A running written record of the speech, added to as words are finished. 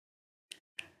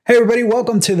Hey everybody,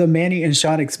 welcome to the Manny and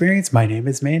Sean Experience. My name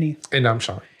is Manny. And I'm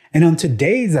Sean. And on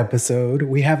today's episode,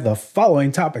 we have the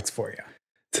following topics for you.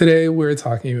 Today, we're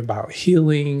talking about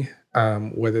healing,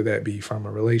 whether that be from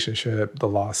a relationship, the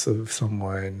loss of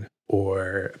someone,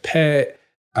 or a pet.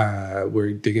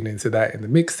 We're digging into that in the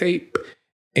mixtape,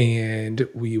 and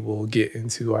we will get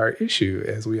into our issue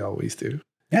as we always do.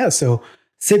 Yeah, so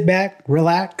sit back,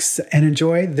 relax, and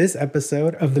enjoy this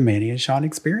episode of the Manny and Sean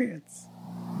Experience.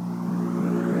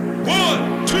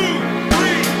 1, 2, 3,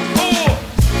 4.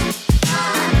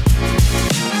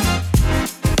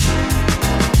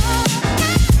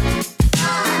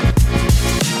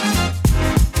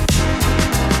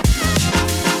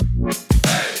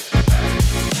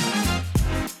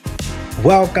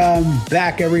 Welcome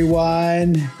back,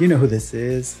 everyone. You know who this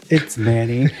is. It's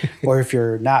Manny. Or if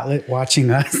you're not watching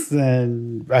us,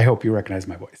 then I hope you recognize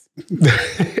my voice.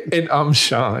 And I'm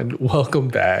Sean. Welcome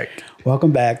back.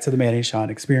 Welcome back to the Manny and Sean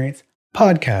Experience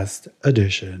Podcast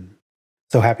Edition.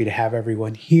 So happy to have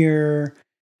everyone here.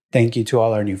 Thank you to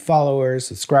all our new followers,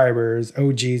 subscribers,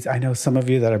 OGs. I know some of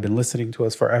you that have been listening to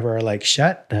us forever are like,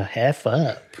 shut the F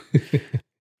up.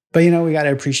 But you know, we got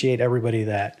to appreciate everybody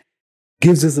that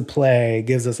gives us a play,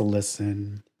 gives us a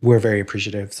listen. We're very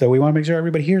appreciative. So we want to make sure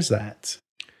everybody hears that.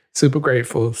 Super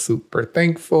grateful, super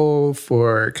thankful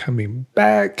for coming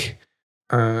back.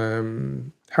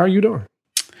 How are you doing?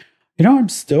 You know, I'm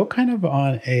still kind of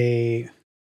on a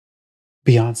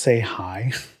Beyonce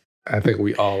high. I think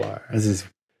we all are. This is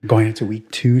going into week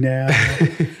 2 now.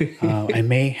 I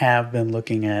may have been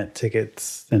looking at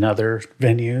tickets in other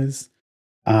venues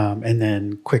and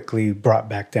then quickly brought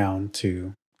back down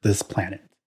to this planet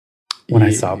when I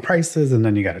saw prices, and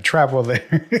then you got to travel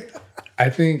there. I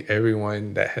think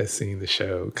everyone that has seen the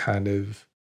show kind of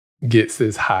gets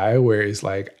this high where it's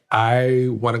like, I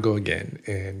want to go again,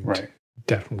 and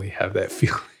definitely have that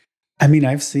feeling. I mean,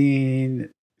 I've seen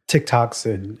TikToks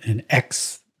and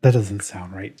X, that doesn't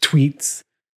sound right, tweets,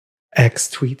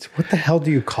 X tweets. What the hell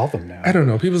do you call them now? I don't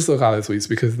know. People still call it tweets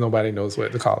because nobody knows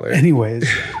what to call it. Anyways,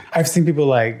 I've seen people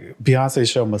like, Beyonce's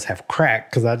show must have crack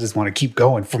because I just want to keep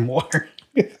going for more.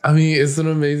 I mean, it's an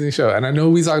amazing show. And I know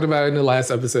we talked about it in the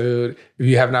last episode. If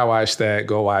you have not watched that,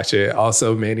 go watch it.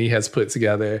 Also, Manny has put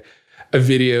together a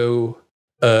video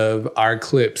of our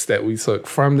clips that we took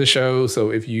from the show. So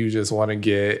if you just want to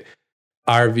get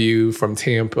our view from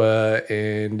Tampa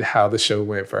and how the show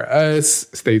went for us,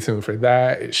 stay tuned for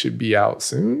that. It should be out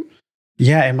soon.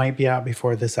 Yeah, it might be out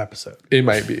before this episode. It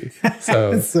might be.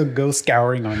 So, so go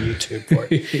scouring on YouTube for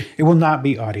it. It will not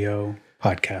be audio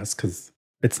podcast because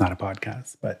it's not a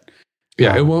podcast. But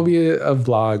yeah, it won't be a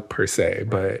vlog per se,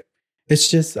 but it's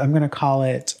just, I'm going to call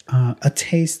it a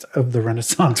taste of the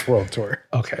Renaissance World Tour.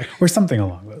 Okay. Or something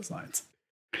along those lines.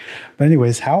 But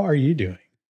anyways, how are you doing?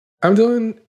 I'm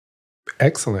doing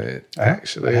excellent,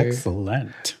 actually.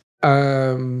 Excellent.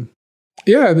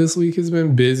 Yeah, this week has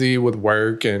been busy with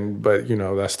work, but you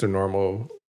know, that's the normal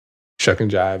shuck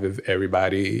and jive of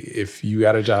everybody. If you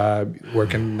got a job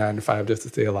working 9 to 5 just to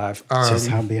stay alive, just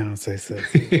how Beyonce says.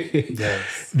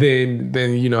 Yes. Then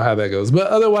you know how that goes. But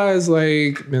otherwise,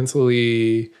 like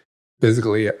mentally,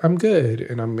 physically, I'm good,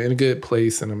 and I'm in a good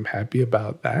place, and I'm happy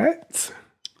about that.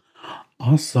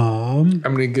 Awesome.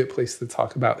 I'm in a good place to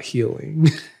talk about healing.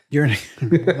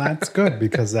 That's good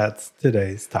because that's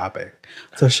today's topic.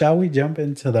 So shall we jump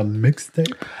into the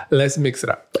mixtape? Let's mix it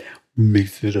up.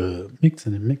 Mix it up.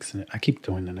 Mixing it. I keep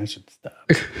doing that. I should stop.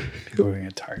 People are going to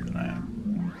get tired of that.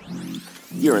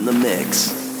 You're in the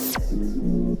mix.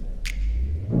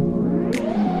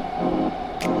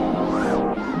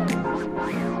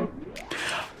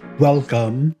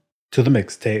 Welcome to the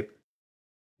mixtape.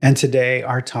 And today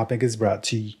our topic is brought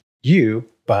to you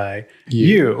by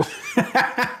you.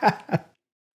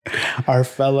 Our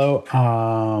fellow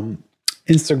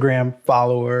Instagram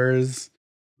followers.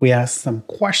 We asked some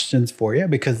questions for you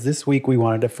because this week we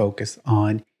wanted to focus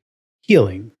on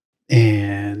healing.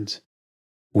 And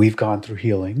we've gone through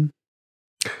healing.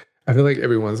 I feel like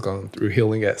everyone's gone through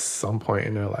healing at some point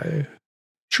in their life.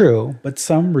 True, but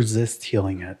some resist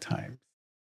healing at times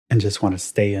and just want to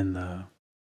stay in the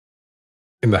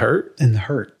hurt? In the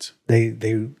hurt.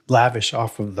 They lavish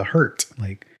off of the hurt.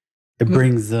 Like it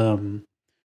brings them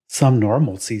some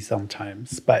normalcy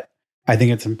sometimes. But I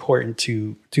think it's important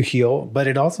to heal, but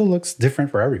it also looks different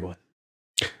for everyone.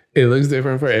 It looks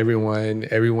different for everyone.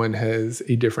 Everyone has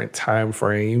a different time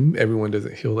frame. Everyone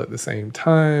doesn't heal at the same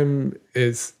time.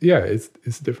 It's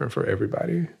different for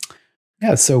everybody.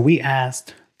 Yeah, so we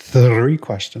asked 3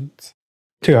 questions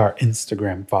to our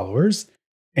Instagram followers,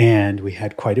 and we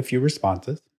had quite a few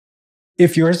responses.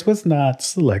 If yours was not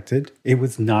selected, it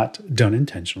was not done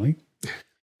intentionally.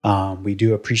 We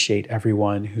do appreciate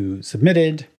everyone who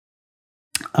submitted.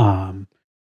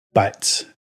 But,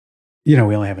 we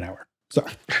only have an hour. So,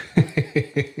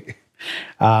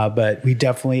 but we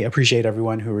definitely appreciate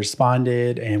everyone who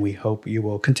responded, and we hope you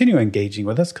will continue engaging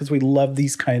with us because we love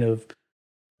these kind of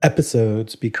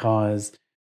episodes because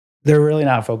they're really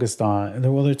not focused on,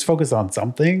 well, it's focused on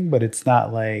something, but it's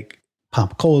not like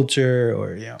pop culture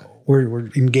or, we're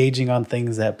engaging on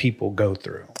things that people go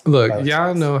through. Look,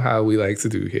 y'all know how we like to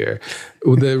do here.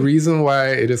 The reason why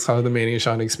it is called the Manny and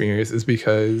Sean Experience is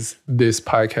because this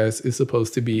podcast is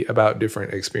supposed to be about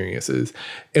different experiences.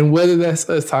 And whether that's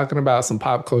us talking about some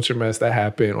pop culture mess that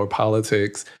happened or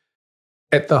politics,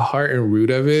 at the heart and root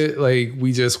of it, like,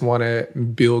 we just want to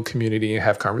build community and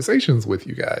have conversations with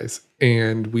you guys.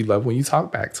 And we love when you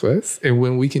talk back to us and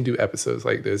when we can do episodes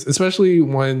like this, especially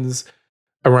ones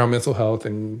around mental health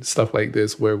and stuff like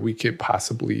this where we could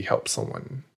possibly help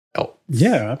someone else.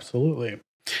 Yeah, absolutely.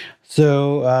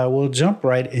 So we'll jump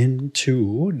right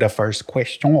into the first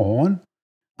question.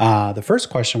 The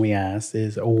first question we asked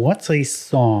is, what's a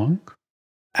song,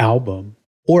 album,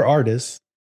 or artist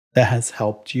that has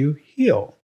helped you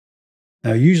heal?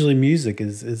 Now, usually music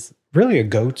is really a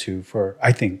go-to for,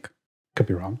 I think, could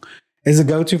be wrong, is a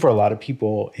go-to for a lot of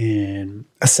people in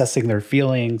assessing their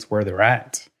feelings, where they're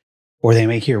at. Or they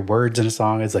may hear words in a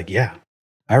song. It's like, yeah,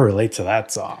 I relate to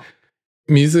that song.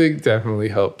 Music definitely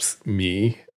helps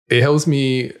me. It helps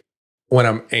me when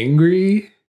I'm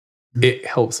angry. It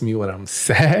helps me when I'm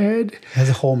sad. It has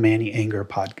a whole Manny Anger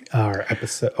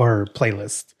episode or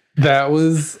playlist. That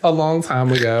was a long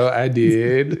time ago. I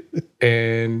did.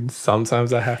 And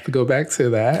sometimes I have to go back to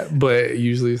that. But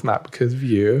usually it's not because of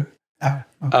you. Oh,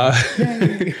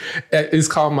 okay. It's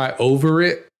called my Over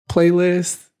It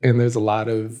playlist. And there's a lot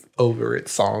of Over It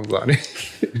songs on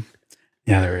it.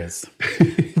 Yeah, there is.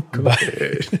 Go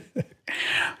ahead.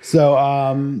 So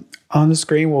on the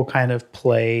screen, we'll kind of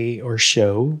play or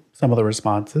show some of the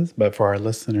responses. But for our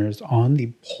listeners on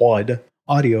the pod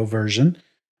audio version,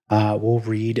 we'll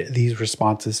read these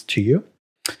responses to you.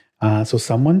 So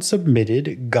someone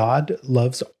submitted God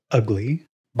Loves Ugly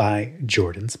by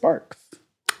Jordan Sparks.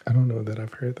 I don't know that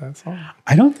I've heard that song.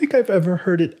 I don't think I've ever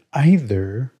heard it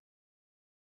either.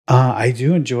 I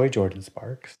do enjoy Jordan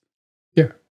Sparks.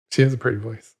 Yeah, she has a pretty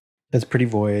voice. That's a pretty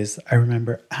voice. I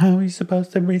remember, how are you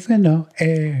supposed to breathe with no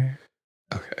air?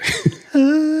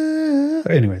 Okay.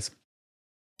 Anyways,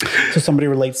 so somebody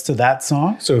relates to that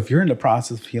song. So if you're in the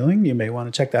process of healing, you may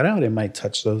want to check that out. It might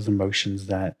touch those emotions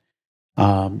that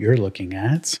you're looking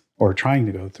at or trying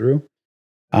to go through.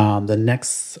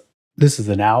 This is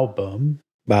an album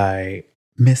by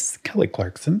Miss Kelly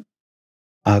Clarkson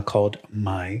called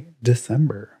My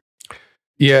December.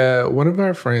 Yeah, one of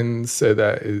our friends said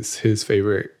that is his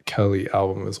favorite Kelly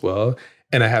album as well.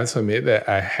 And I have to admit that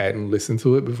I hadn't listened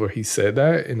to it before he said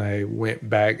that. And I went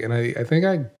back and I think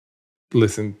I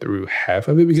listened through half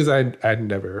of it because I'd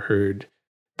never heard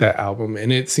that album.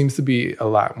 And it seems to be a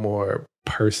lot more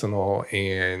personal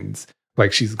and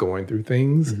like she's going through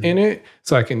things in it.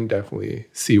 So I can definitely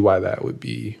see why that would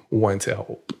be one to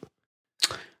help.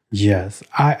 Yes,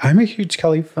 I'm a huge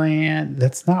Kelly fan.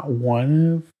 That's not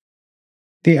one of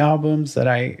the albums that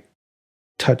I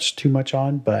touch too much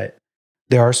on, but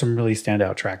there are some really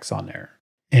standout tracks on there.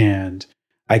 And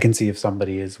I can see if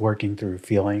somebody is working through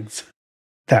feelings,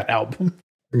 that album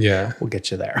will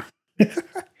get you there.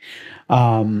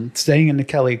 Staying in the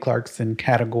Kelly Clarkson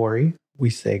category, we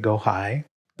say Go High.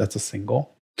 That's a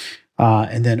single.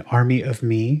 And then Army of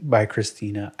Me by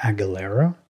Christina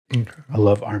Aguilera. Okay. I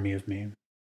love Army of Me.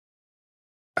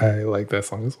 I like that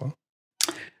song as well.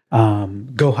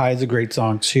 Go High is a great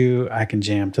song too. I can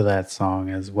jam to that song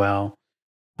as well.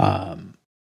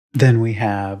 Then we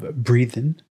have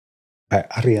Breathin' by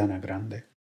Ariana Grande.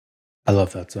 I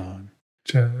love that song.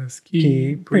 Just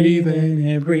keep breathing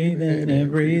and breathing and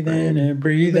breathing and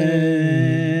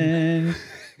breathing.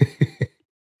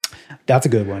 That's a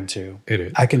good one too. It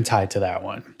is. I can tie to that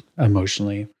one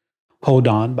emotionally. Hold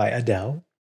On by Adele.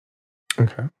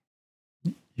 Okay.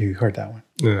 You heard that one?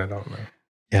 No, I don't know.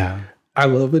 Yeah. I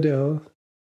love Adele.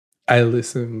 I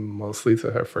listen mostly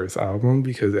to her first album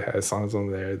because it has songs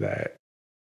on there that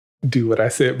do what I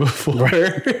said before.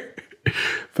 Right.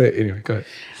 But anyway, go ahead.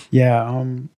 Yeah,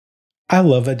 I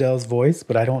love Adele's voice,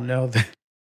 but I don't know that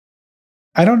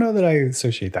I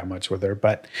associate that much with her,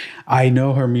 but I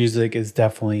know her music is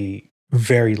definitely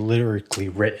very lyrically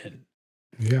written.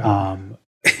 Yeah.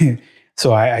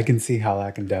 So I can see how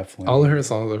that can definitely. All of her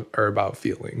songs are about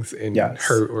feelings and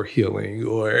hurt or healing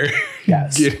or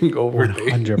getting over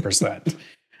 100%.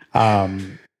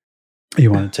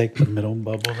 You want to take the middle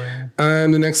bubble there? The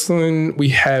next one we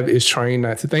have is Trying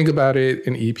Not to Think About It,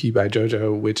 an EP by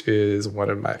JoJo, which is one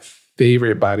of my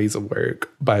favorite bodies of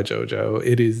work by JoJo.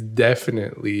 It is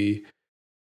definitely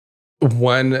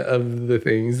one of the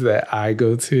things that I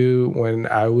go to when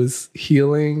I was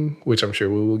healing, which I'm sure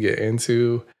we will get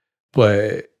into.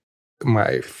 But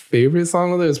my favorite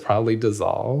song of it is probably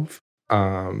Dissolve.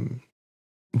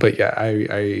 But yeah,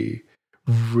 I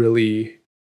really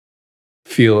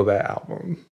feel that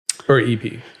album or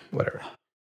EP, whatever.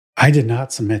 I did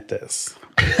not submit this.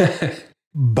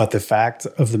 But the fact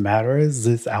of the matter is,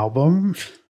 this album,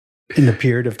 in the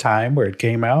period of time where it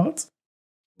came out,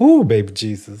 ooh, baby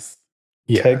Jesus,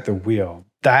 take the wheel.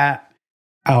 That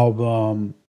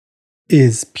album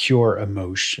is pure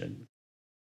emotion.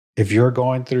 If you're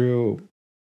going through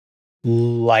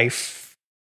life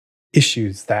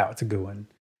issues, that's a good one.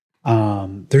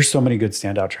 There's so many good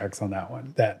standout tracks on that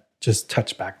one that just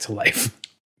touch back to life.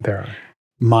 There are.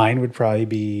 Mine would probably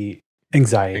be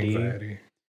Anxiety.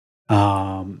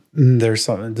 There's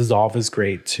something, Dissolve is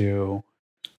great too.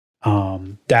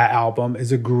 That album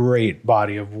is a great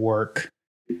body of work.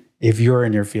 If you're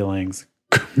in your feelings,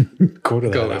 go to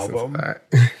that album. To that.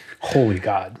 Holy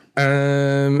God.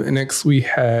 Next we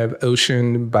have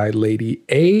Ocean by Lady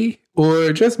A,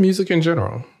 or just music in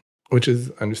general, which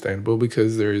is understandable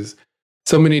because there's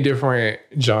so many different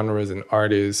genres and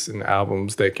artists and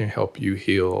albums that can help you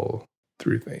heal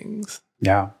through things.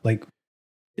 Yeah. Like,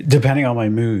 depending on my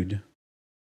mood,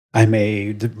 I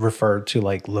may refer to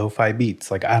like lo-fi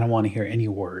beats. Like, I don't want to hear any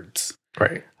words.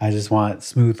 Right. I just want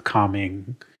smooth,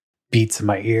 calming beats in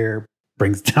my ear,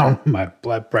 brings down my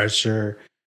blood pressure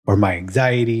or my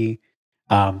anxiety.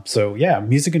 So yeah,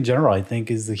 music in general, I think,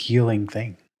 is the healing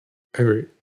thing. I agree.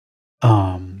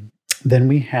 Then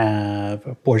we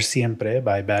have Por Siempre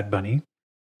by Bad Bunny.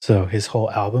 So his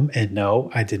whole album. And no,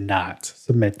 I did not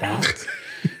submit that.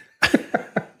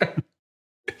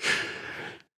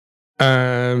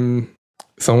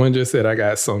 Someone just said I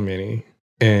got so many.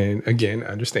 And again,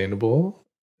 understandable.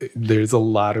 There's a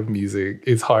lot of music.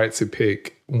 It's hard to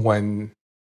pick one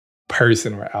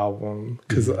person or album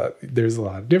because there's a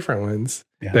lot of different ones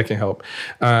that can help.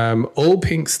 Old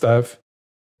Pink stuff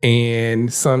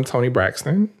and some Toni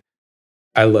Braxton.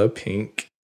 I love Pink.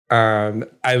 I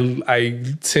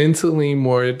tend to lean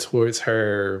more towards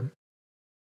her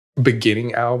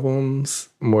beginning albums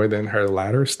more than her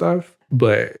latter stuff,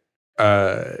 but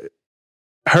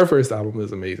her first album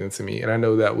was amazing to me, and I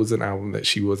know that was an album that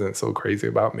she wasn't so crazy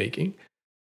about making.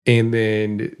 And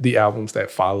then the albums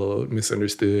that followed,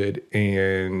 Misunderstood,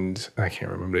 and I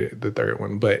can't remember the third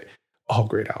one, but all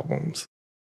great albums.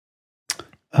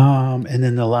 And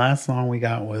then the last song we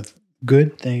got was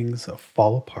Good Things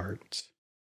Fall Apart.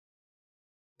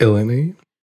 Illini?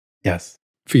 Yes.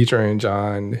 Featuring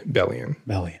John Bellion.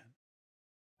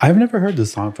 I've never heard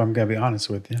this song, if I'm going to be honest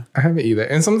with you. I haven't either.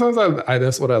 And sometimes I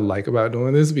that's what I like about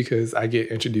doing this, because I get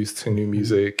introduced to new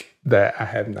music that I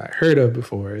have not heard of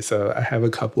before. So I have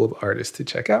a couple of artists to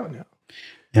check out now.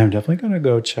 Yeah, I'm definitely going to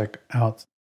go check out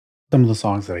some of the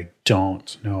songs that I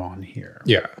don't know on here.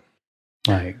 Yeah.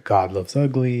 Like God Loves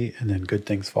Ugly, and then Good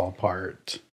Things Fall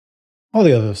Apart. All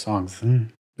the other songs,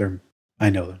 I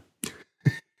know them.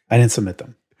 I didn't submit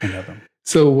them. I know them.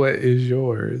 So what is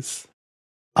yours?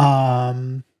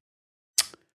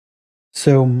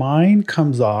 So mine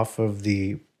comes off of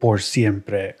the Por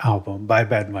Siempre album by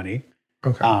Bad Bunny.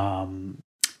 Okay.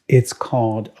 It's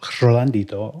called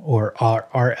Rolandito, or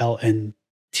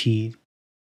RLNT.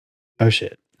 Oh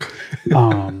shit.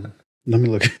 Let me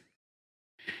look.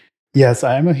 Yes,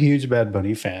 I am a huge Bad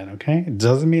Bunny fan. Okay, it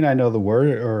doesn't mean I know the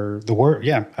word.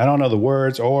 Yeah, I don't know the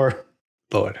words or.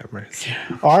 Lord have mercy.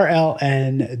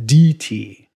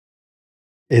 RLNDT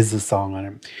is the song on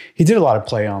it. He did a lot of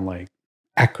play on like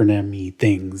acronym-y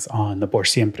things on the Por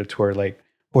Siempre tour. Like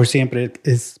Por Siempre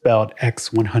is spelled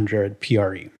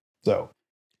X100PRE. So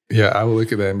yeah, I will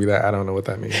look at that and be like, I don't know what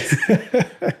that means.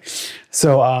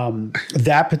 So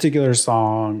that particular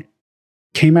song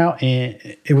came out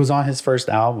it was on his first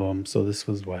album. So this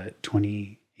was what,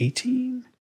 2018?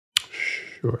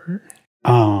 Sure.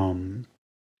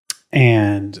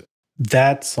 And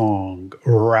that song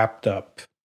wrapped up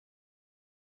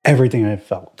everything I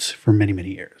felt for many,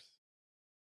 many years.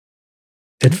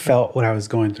 It felt what I was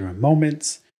going through in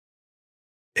moments.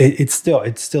 It's still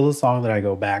a song that I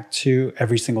go back to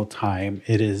every single time.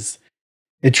 It's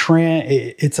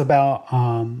about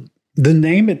the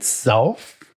name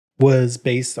itself was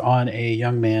based on a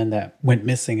young man that went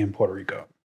missing in Puerto Rico.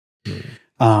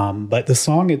 But the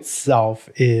song itself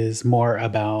is more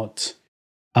about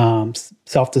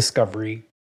self-discovery.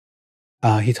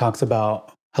 He talks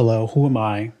about, hello, who am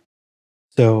I?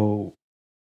 So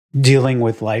dealing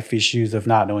with life issues of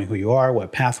not knowing who you are,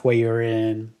 what pathway you're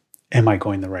in, am I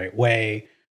going the right way?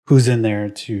 Who's in there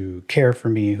to care for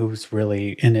me? Who's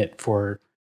really in it for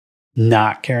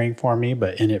not caring for me,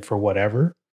 but in it for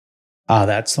whatever?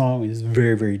 That song is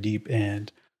very, very deep.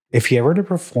 And if he ever to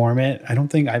perform it, I don't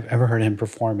think I've ever heard him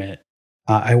perform it.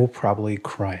 I will probably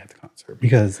cry at the concert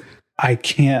because I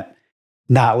can't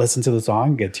not listen to the song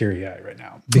and get teary eyed right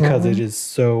now because it is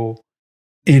so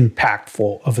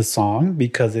impactful of a song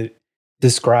because it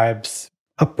describes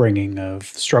upbringing of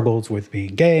struggles with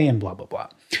being gay and blah, blah, blah.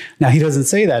 Now, he doesn't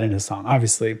say that in his song,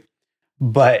 obviously,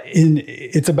 but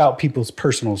it's about people's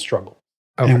personal struggle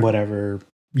and whatever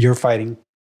you're fighting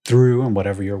through and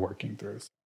whatever you're working through.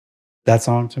 That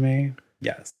song to me,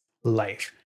 yes,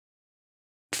 life.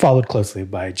 Followed closely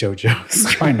by JoJo's.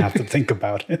 Trying not to think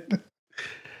about it.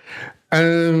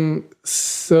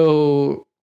 So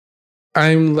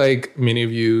I'm like many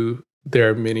of you, there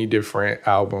are many different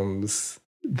albums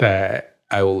that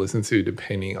I will listen to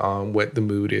depending on what the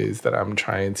mood is that I'm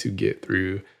trying to get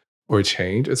through or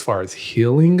change. As far as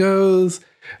healing goes,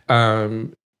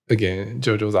 again,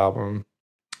 JoJo's album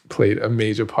played a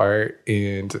major part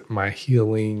in my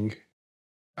healing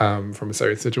from a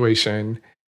certain situation.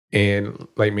 And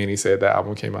like Manny said, that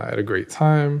album came out at a great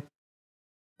time.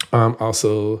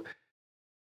 Also,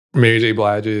 Mary J.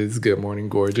 Blige's Good Morning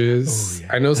Gorgeous. Oh,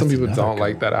 yeah. I know some That's people don't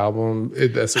like that album.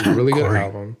 That's a really good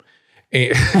album.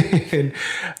 And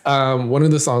one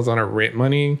of the songs on it, Rent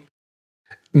Money,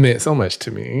 meant so much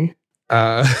to me.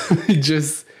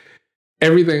 Just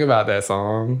everything about that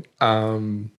song,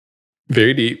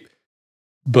 very deep,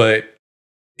 but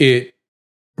it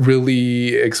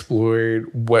really explored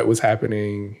what was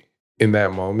happening in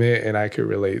that moment, and I could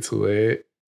relate to it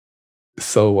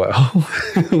so well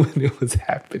when it was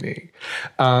happening.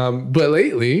 But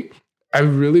lately,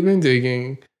 I've really been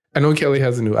digging. I know Kelly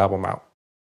has a new album out,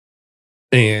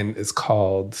 and it's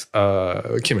called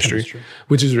Chemistry,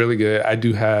 which is really good. I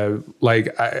do have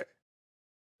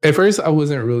at first I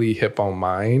wasn't really hip on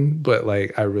mine, but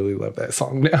like I really love that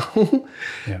song now.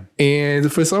 Yeah.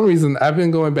 And for some reason, I've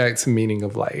been going back to Meaning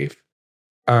of Life.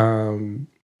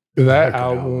 That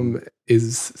album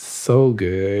is so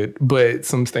good, but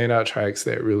some standout tracks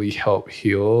that really help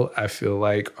heal, I feel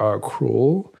like, are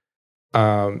Cruel.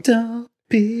 Don't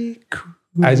be cruel.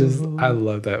 I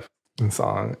love that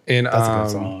song. And That's a good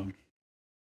song.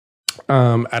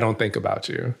 I Don't Think About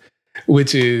You,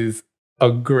 which is a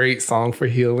great song for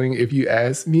healing, if you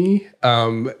ask me.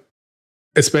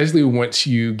 Especially once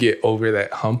you get over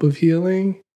that hump of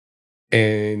healing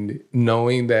and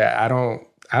knowing that I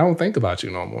don't think about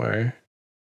you no more.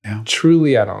 Yeah.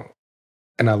 Truly, I don't.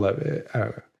 And I love it. I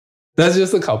don't know. That's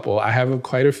just a couple. I have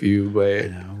quite a few, but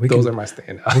those are my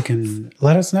standouts. You can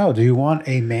let us know. Do you want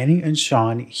a Manny and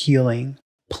Sean healing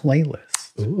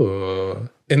playlist? Ooh.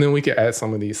 And then we can add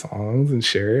some of these songs and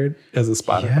share it as a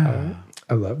Spotify. Yeah.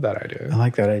 I love that idea. I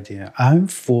like that idea. I'm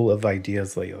full of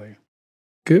ideas lately.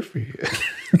 Good for you.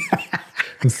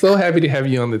 I'm so happy to have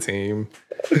you on the team.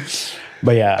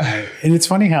 But yeah, and it's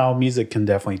funny how music can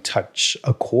definitely touch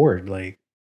a chord. Like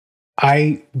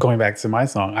going back to my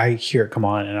song, I hear it come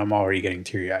on and I'm already getting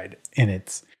teary-eyed. And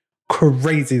it's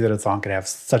crazy that a song could have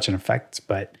such an effect.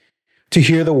 But to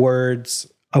hear the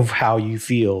words of how you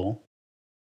feel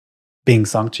being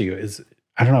sung to you is,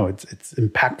 I don't know, it's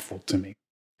impactful to me.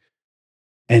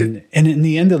 And in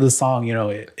the end of the song,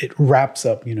 it wraps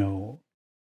up,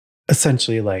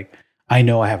 essentially like, I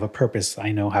know I have a purpose.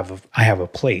 I know I have a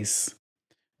place,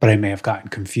 but I may have gotten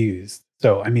confused.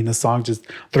 So, I mean, the song just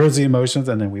throws the emotions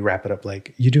and then we wrap it up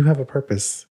like, you do have a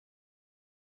purpose.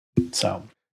 So.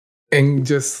 And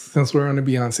just since we're on a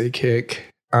Beyonce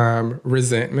kick,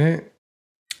 Resentment.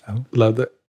 Oh.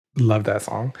 Love that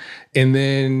song. And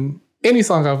then any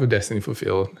song off of Destiny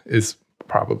Fulfilled is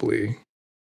probably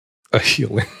a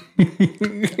healing.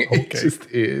 It just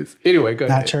is. Anyway, go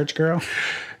ahead. Not Church Girl?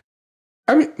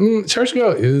 I mean, Church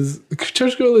Girl is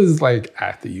like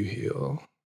after you heal.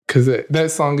 Because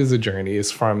that song is a journey.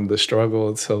 It's from the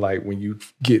struggle to like when you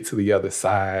get to the other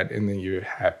side and then you're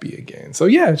happy again. So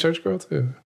yeah, Church Girl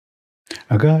too.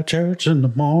 I got church in the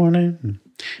morning.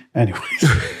 Anyways,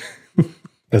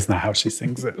 that's not how she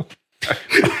sings it.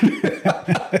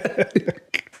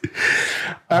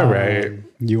 All right.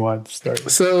 You want to start?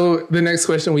 So the next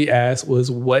question we asked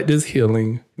was, what does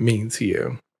healing mean to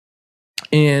you?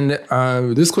 And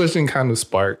this question kind of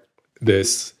sparked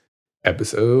this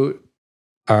episode,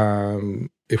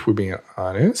 if we're being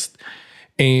honest.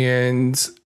 And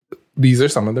these are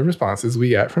some of the responses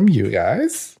we got from you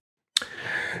guys.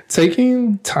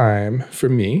 Taking time for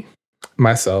me,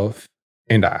 myself,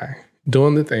 and I,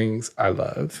 doing the things I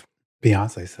love.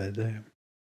 Beyonce said that.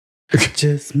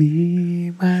 Just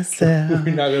me, myself.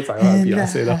 We're not gonna talk about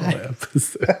Beyonce the whole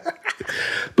episode.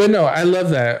 But no, I love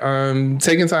that.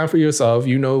 Taking time for yourself.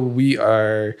 You know, we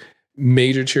are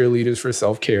major cheerleaders for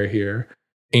self-care here.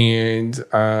 And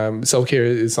self-care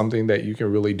is something that you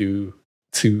can really do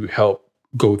to help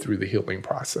go through the healing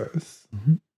process.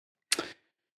 Mm-hmm.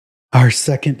 Our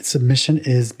second submission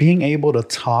is being able to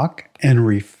talk and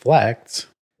reflect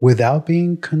without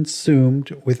being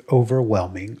consumed with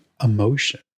overwhelming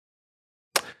emotion.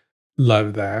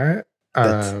 Love that.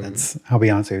 That's how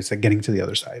Beyonce said, getting to the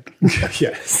other side.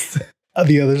 Yes.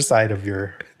 The other side of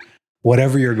your,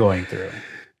 whatever you're going through.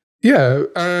 Yeah.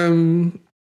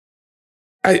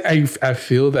 I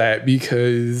feel that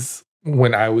because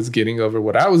when I was getting over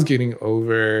what I was getting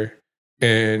over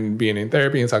and being in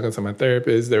therapy and talking to my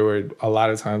therapist, there were a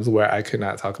lot of times where I could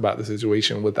not talk about the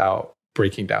situation without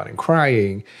breaking down and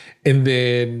crying. And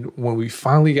then when we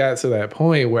finally got to that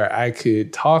point where I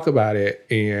could talk about it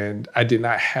and I did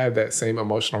not have that same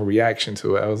emotional reaction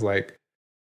to it, I was like,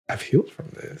 I've healed from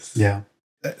this. Yeah.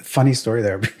 Funny story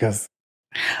there, because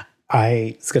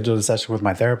I scheduled a session with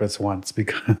my therapist once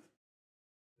because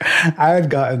I had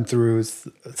gotten through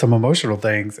some emotional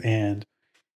things, and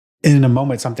in a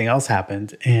moment, something else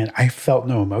happened and I felt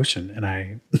no emotion. And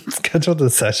I scheduled a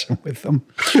session with them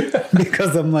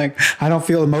because I'm like, I don't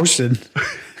feel emotion.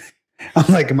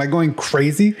 I'm like, am I going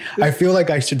crazy? I feel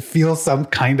like I should feel some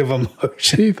kind of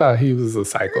emotion. He thought he was a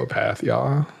psychopath,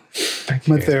 y'all.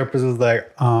 My therapist was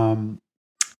like,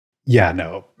 yeah,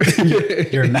 no,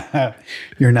 you're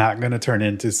not going to turn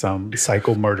into some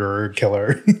psycho murderer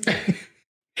killer.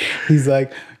 He's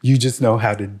like, you just know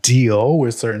how to deal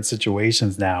with certain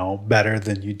situations now better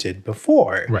than you did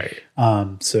before. Right.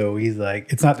 So he's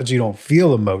like, it's not that you don't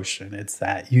feel emotion. It's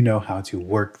that you know how to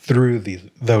work through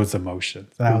those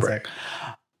emotions. And I was like,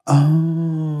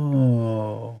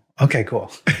 oh, okay,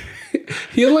 cool.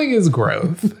 Healing is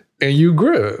growth, and you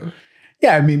grew.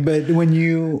 Yeah. I mean, but when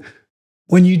you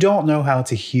don't know how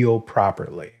to heal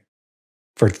properly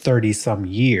for 30 some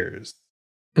years,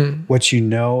 what you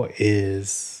know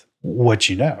is what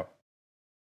you know,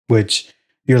 which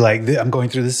you're like, I'm going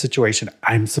through this situation.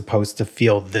 I'm supposed to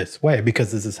feel this way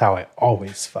because this is how I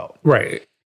always felt. Right.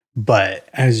 But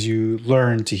as you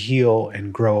learn to heal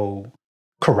and grow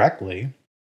correctly,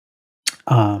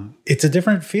 it's a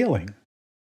different feeling.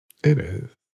 It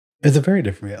is. It's a very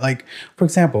different feeling. Like, for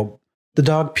example, the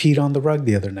dog peed on the rug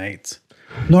the other night.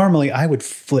 Normally, I would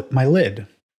flip my lid.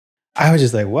 I was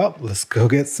just like, well, let's go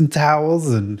get some towels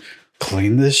and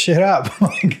clean this shit up.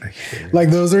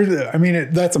 like those are, I mean,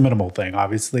 that's a minimal thing,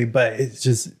 obviously, but it's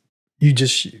just,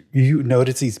 you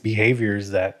notice these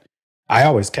behaviors that I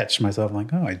always catch myself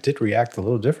like, oh, I did react a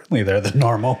little differently there than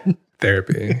normal.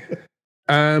 Therapy.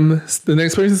 The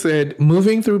next person said,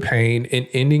 moving through pain and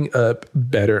ending up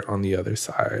better on the other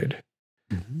side.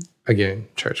 Mm-hmm. Again,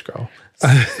 church girl.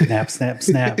 Snap, snap,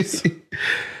 snaps.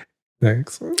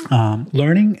 Next.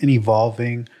 Learning and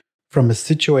evolving from a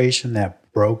situation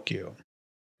that broke you.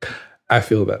 I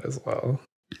feel that as well.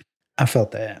 I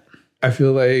felt that. I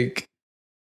feel like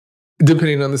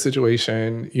depending on the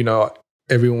situation, you know,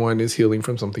 everyone is healing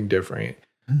from something different.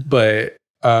 Mm-hmm. But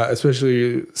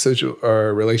especially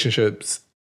relationships,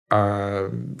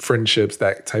 friendships,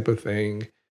 that type of thing,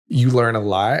 you learn a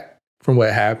lot from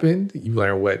what happened. You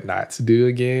learn what not to do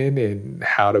again and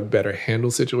how to better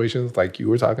handle situations like you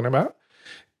were talking about.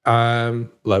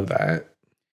 Love that.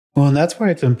 Well, and that's why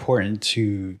it's important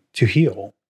to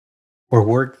heal or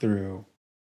work through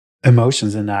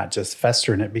emotions and not just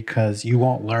fester in it, because you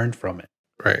won't learn from it.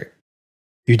 Right.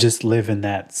 You just live in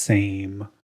that same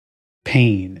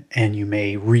pain and you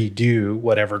may redo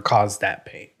whatever caused that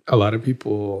pain. A lot of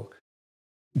people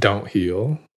don't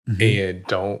heal and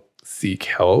don't seek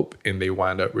help, and they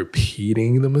wind up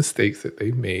repeating the mistakes that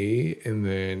they made, and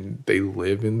then they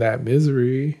live in that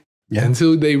misery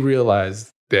until they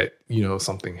realize that, you know,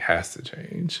 something has to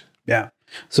change. Yeah.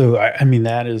 So, I mean,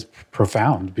 that is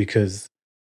profound, because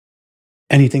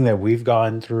anything that we've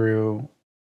gone through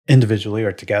individually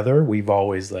or together, we've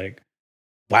always like,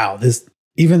 wow, this,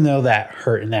 even though that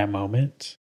hurt in that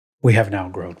moment, we have now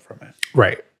grown from it.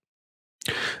 Right.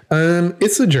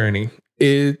 It's a journey.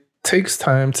 It takes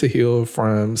time to heal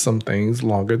from some things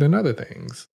longer than other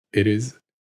things. It is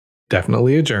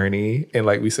definitely a journey. And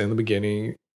like we said in the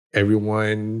beginning,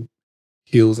 everyone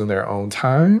heals in their own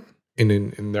time and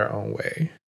in their own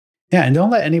way. Yeah. And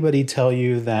don't let anybody tell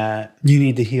you that you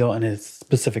need to heal in a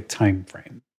specific time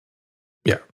frame.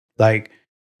 Yeah. Like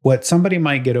what somebody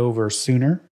might get over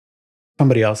sooner,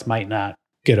 somebody else might not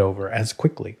get over as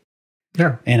quickly.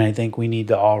 Yeah. And I think we need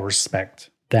to all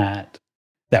respect that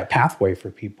pathway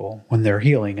for people when they're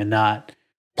healing and not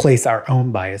place our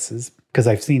own biases. Because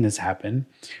I've seen this happen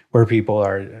where people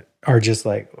are just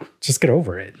like, just get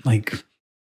over it. Like,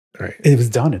 Right. it was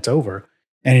done. It's over.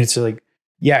 And it's like,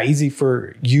 yeah, easy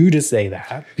for you to say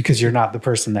that because you're not the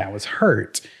person that was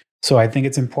hurt. So I think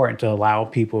it's important to allow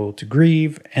people to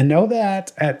grieve and know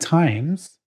that at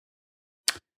times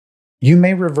you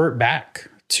may revert back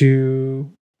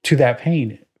to that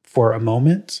pain for a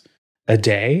moment, a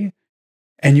day.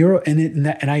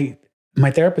 And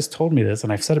my therapist told me this,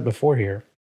 and I've said it before here.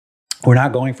 We're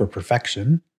not going for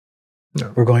perfection.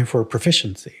 No. We're going for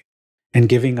proficiency and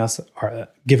giving us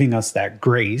that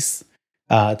grace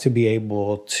to be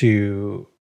able to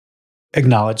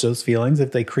acknowledge those feelings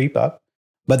if they creep up,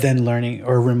 but then learning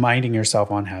or reminding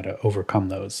yourself on how to overcome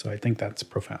those. So I think that's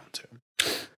profound too.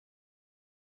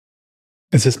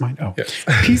 Is this mine? Oh, Yes.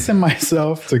 Peace in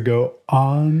myself to go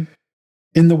on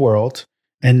in the world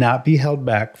and not be held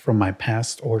back from my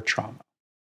past or trauma.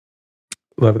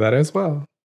 Love that as well.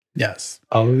 Yes.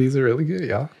 All of these are really good,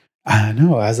 y'all. I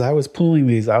know. As I was pulling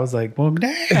these, I was like, well,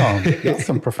 damn, y'all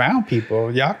some profound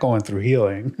people. Y'all going through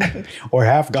healing or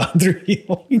have gone through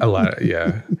healing. A lot,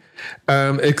 yeah.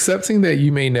 Accepting that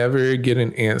you may never get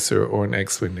an answer or an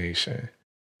explanation.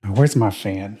 Where's my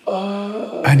fan?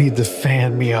 I need to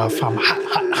fan me off. I'm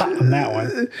hot on that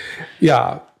one.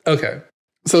 Yeah. Okay.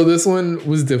 So this one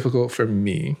was difficult for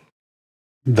me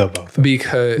The both.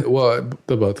 because, well,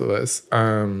 the both of us.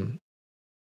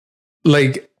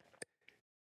 Like,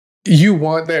 you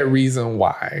want that reason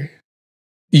why.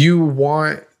 You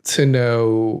want to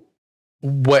know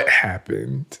what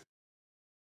happened.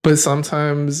 But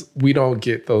sometimes we don't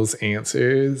get those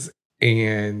answers,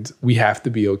 and we have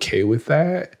to be okay with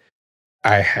that.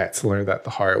 I had to learn that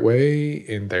the hard way,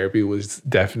 and therapy was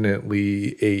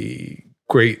definitely a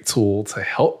great tool to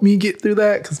help me get through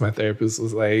that, because my therapist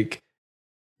was like,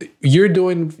 you're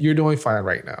doing fine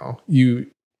right now. You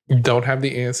don't have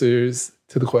the answers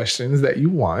to the questions that you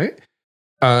want,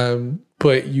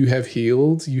 but you have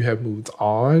healed, you have moved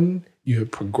on, you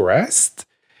have progressed,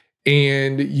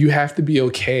 and you have to be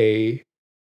okay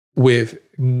with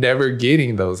never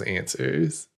getting those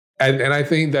answers. And I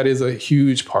think that is a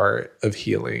huge part of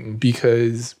healing,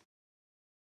 because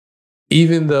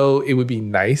even though it would be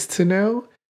nice to know,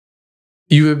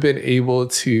 you have been able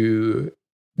to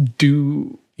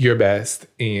do your best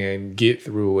and get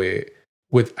through it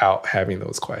without having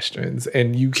those questions.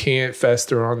 And you can't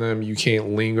fester on them. You can't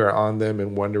linger on them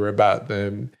and wonder about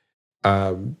them,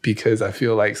 because I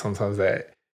feel like sometimes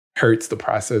that hurts the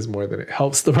process more than it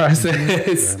helps the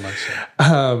process. Very much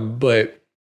so. But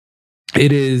I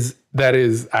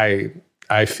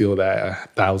feel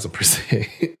that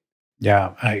 1,000%.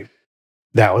 Yeah,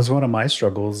 that was one of my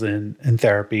struggles in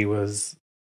therapy was,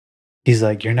 he's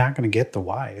like, you're not going to get the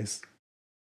whys.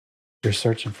 You're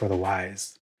searching for the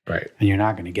whys. Right. And you're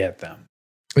not going to get them.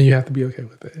 And you have to be okay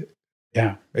with it.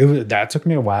 Yeah. That took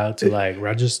me a while to like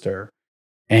register.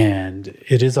 And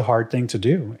it is a hard thing to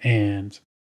do. And,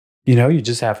 you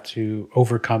just have to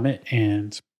overcome it.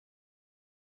 And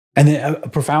then a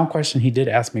profound question he did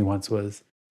ask me once was,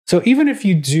 so even if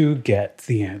you do get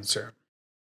the answer,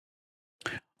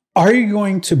 are you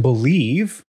going to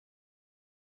believe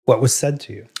what was said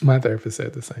to you? My therapist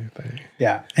said the same thing.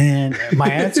 Yeah. And my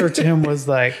answer to him was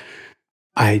like,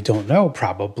 I don't know,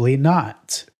 probably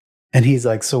not. And he's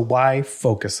like, so why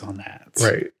focus on that?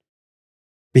 Right.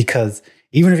 Because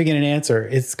even if you get an answer,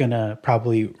 it's going to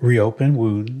probably reopen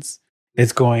wounds.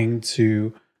 It's going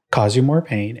to cause you more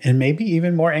pain and maybe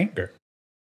even more anger.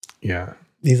 Yeah.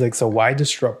 He's like, so why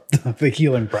disrupt the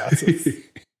healing process?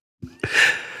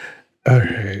 All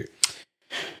right.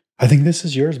 I think this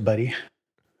is yours, buddy.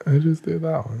 I just did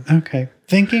that one. Okay.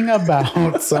 Thinking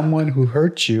about someone who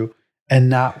hurt you and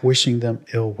not wishing them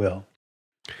ill will.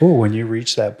 Oh, when you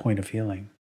reach that point of healing.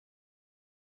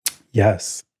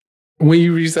 Yes. When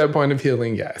you reach that point of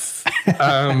healing, yes.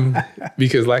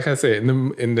 Because like I said,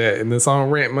 in the song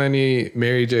Rent Money,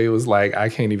 Mary J was like, I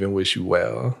can't even wish you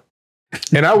well.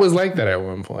 And I was like that at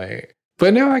one point.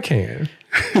 But now I can.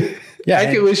 Yeah, I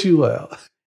can wish you well.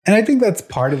 And I think that's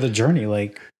part of the journey.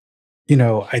 Like,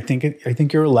 I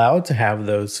think you're allowed to have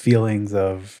those feelings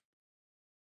of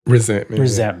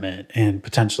resentment and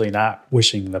potentially not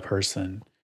wishing the person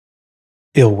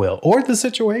ill will or the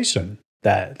situation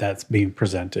that's being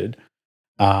presented.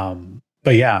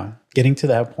 But yeah, getting to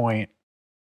that point.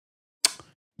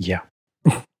 Yeah.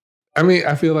 I mean,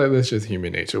 I feel like that's just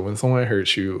human nature. When someone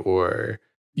hurts you or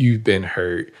you've been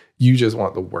hurt, you just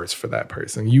want the worst for that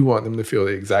person. You want them to feel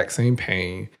the exact same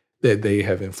pain that they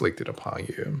have inflicted upon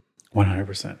you.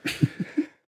 100%.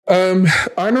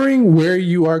 Honoring where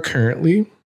you are currently.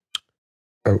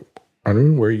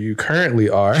 honoring where you currently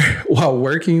are while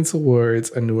working towards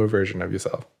a newer version of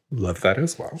yourself. Love that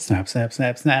as well. Snap, snap,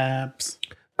 snap, snaps.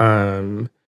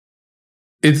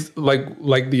 It's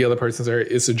like the other person's there,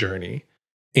 it's a journey.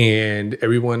 And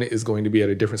everyone is going to be at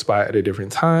a different spot at a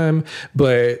different time.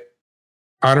 But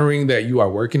honoring that you are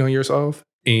working on yourself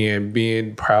and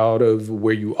being proud of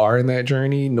where you are in that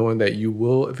journey, knowing that you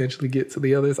will eventually get to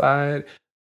the other side,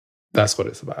 that's what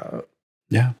it's about.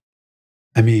 Yeah.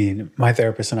 I mean, my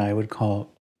therapist and I would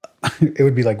call it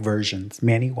would be like versions.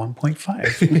 Manny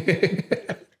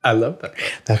 1.5. I love that.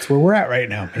 That's where we're at right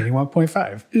now. Manny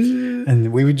 1.5.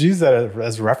 And we would use that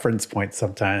as reference points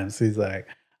sometimes. He's like,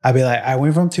 I'd be like, I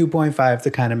went from 2.5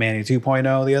 to kind of Manny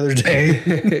 2.0 the other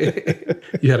day.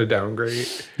 You had a downgrade.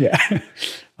 Yeah.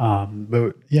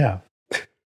 But yeah.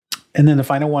 And then the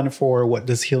final one for what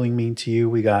does healing mean to you?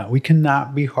 We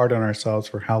cannot be hard on ourselves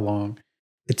for how long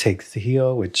it takes to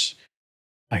heal, which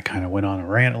I kind of went on a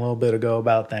rant a little bit ago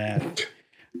about that.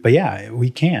 But yeah, we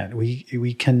can't.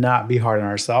 We cannot be hard on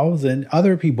ourselves, and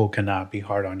other people cannot be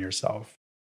hard on yourself.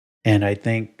 And I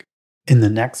think in the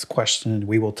next question,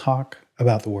 we will talk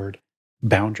about the word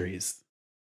boundaries.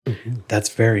 Mm-hmm.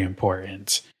 That's very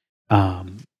important.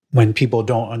 When people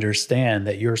don't understand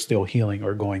that you're still healing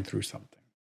or going through something.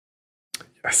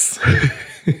 Yes.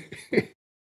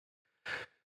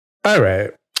 All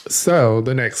right. So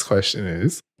the next question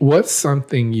is, what's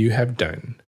something you have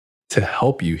done to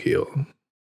help you heal?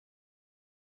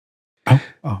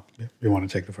 Oh, you want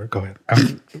to take the first? Go ahead.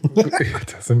 It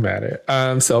doesn't matter.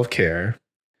 Self-care.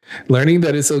 Learning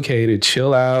that it's okay to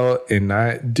chill out and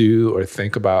not do or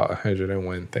think about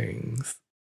 101 things.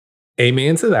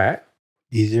 Amen to that.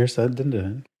 Easier said than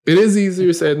done. It is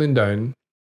easier said than done.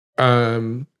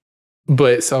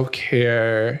 But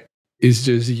self-care is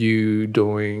just you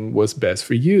doing what's best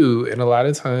for you. And a lot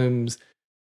of times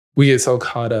we get so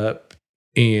caught up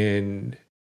in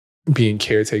being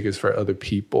caretakers for other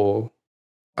people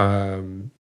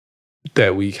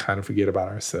that we kind of forget about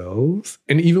ourselves.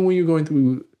 And even when you're going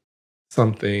through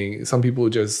something, some people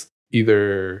just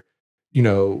either,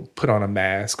 put on a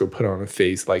mask or put on a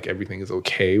face like everything is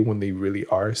okay when they really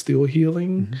are still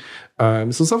healing.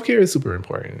 Mm-hmm. So self-care is super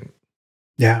important.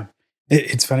 Yeah.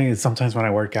 It's funny. Sometimes when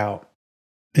I work out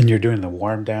and you're doing the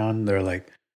warm down, they're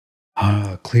like,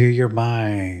 clear your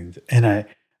mind. And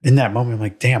in that moment, I'm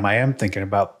like, damn, I am thinking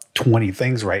about 20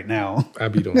 things right now.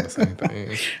 I'd be doing the same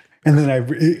thing. And then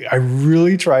I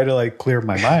really try to like clear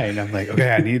my mind. I'm like,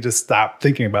 okay, I need to stop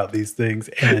thinking about these things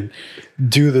and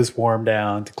do this warm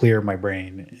down to clear my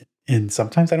brain. And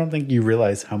sometimes I don't think you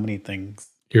realize how many things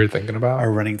you're thinking about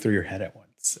are running through your head at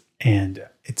once. And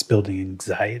it's building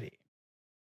anxiety.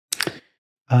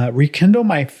 Rekindle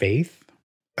my faith,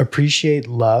 appreciate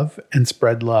love and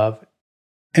spread love,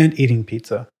 and eating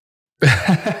pizza.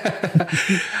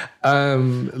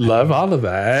 Love all of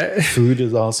that. Food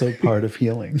is also part of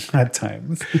healing at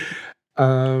times.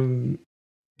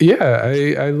 Yeah,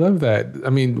 I love that. I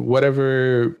mean,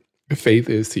 whatever faith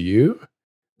is to you,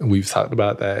 and we've talked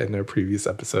about that in a previous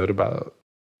episode about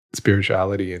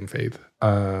spirituality and faith.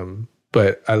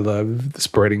 But I love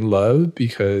spreading love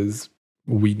because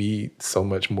we need so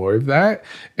much more of that.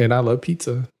 And I love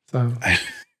pizza. So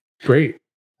great.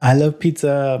 I love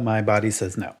pizza. My body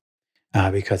says no.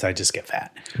 Because I just get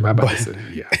fat. My body says,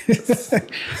 yeah.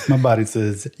 My body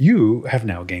says, you have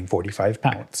now gained 45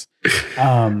 pounds.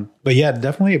 But yeah,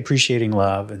 definitely appreciating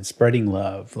love and spreading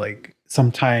love. Like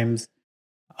sometimes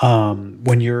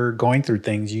when you're going through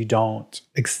things, you don't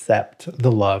accept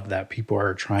the love that people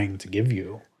are trying to give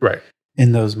you. Right.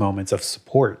 In those moments of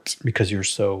support because you're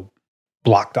so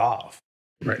blocked off.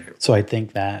 Right. So I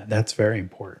think that's very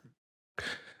important.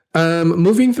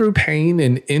 Moving through pain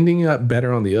and ending up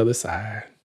better on the other side.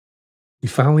 You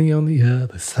finally on the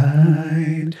other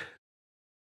side.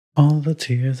 All the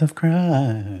tears I've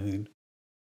cried.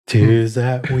 Tears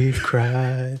that we've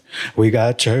cried. We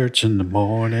got church in the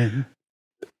morning.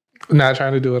 Not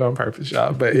trying to do it on purpose,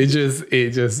 y'all, but it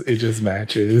just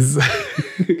matches.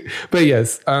 But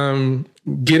yes,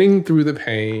 getting through the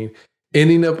pain,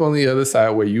 ending up on the other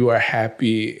side where you are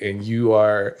happy and you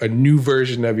are a new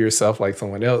version of yourself, like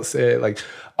someone else said. Like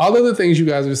all of the things you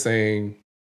guys are saying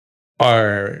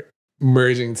are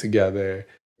merging together.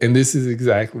 And this is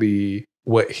exactly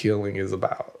what healing is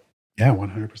about. Yeah,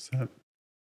 100%.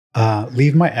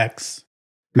 Leave my ex,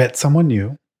 met someone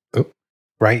new,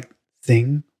 write,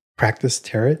 sing, practice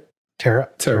tarot,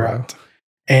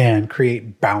 and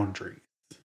create boundaries.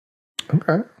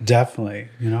 Okay. Definitely.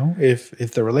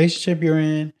 If the relationship you're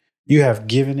in, you have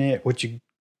given it what you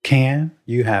can,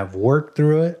 you have worked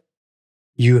through it,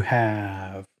 you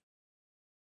have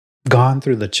gone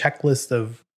through the checklist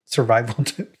of survival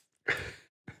tips,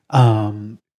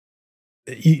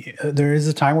 There is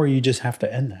a time where you just have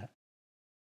to end that.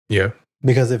 Yeah.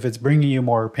 Because if it's bringing you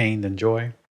more pain than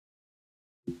joy,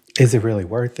 is it really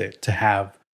worth it to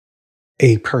have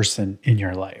a person in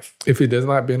your life? If it does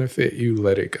not benefit you,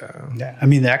 let it go. Yeah. I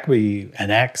mean, that could be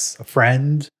an ex, a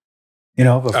friend,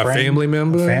 a family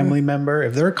member. A family member.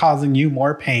 If they're causing you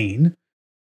more pain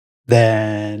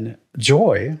than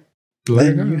joy,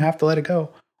 then you have to let it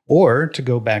go. Or to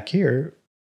go back here,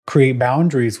 create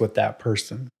boundaries with that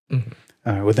person.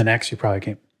 Mm-hmm. With an ex, you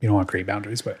don't want to create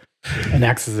boundaries, but an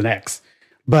ex is an ex.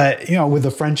 But, with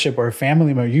a friendship or a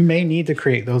family member, you may need to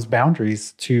create those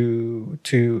boundaries to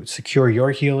secure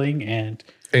your healing and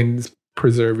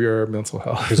preserve your mental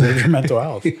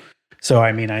health. So,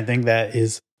 I mean, I think that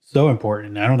is so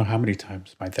important. I don't know how many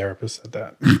times my therapist said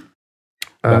that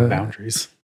about boundaries.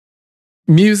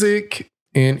 Music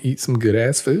and eat some good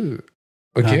ass food.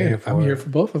 Again, I'm here for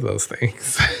both of those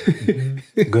things.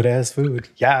 Good ass food.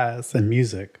 Yes. And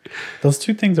music. Those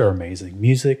two things are amazing.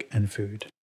 Music and food.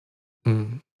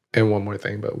 And one more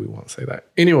thing, but we won't say that.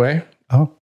 Anyway.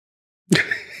 Oh.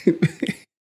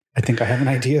 I think I have an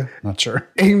idea. Not sure.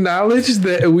 Acknowledge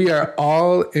that we are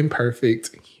all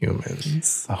imperfect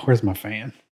humans. Oh, where's my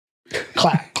fan?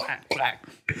 Clack, clack, clack.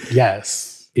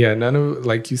 Yes. Yeah,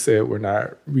 like you said, we're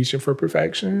not reaching for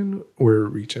perfection. We're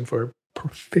reaching for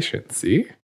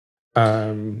proficiency.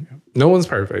 No one's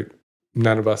perfect.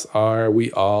 None of us are.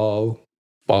 We all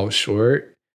fall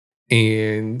short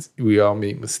and we all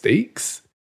make mistakes.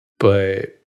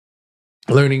 But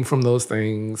learning from those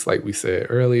things, like we said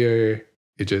earlier,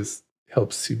 it just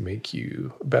helps to make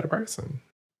you a better person.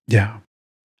 Yeah.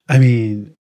 I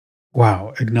mean,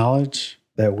 wow. Acknowledge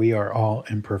that we are all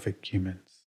imperfect humans.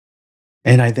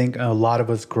 And I think a lot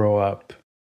of us grow up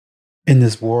in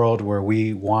this world where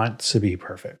we want to be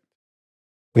perfect.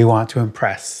 We want to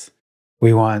impress.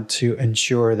 We want to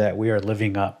ensure that we are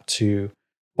living up to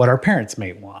what our parents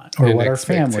may want or what our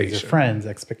families or friends'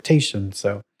 expectations.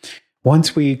 So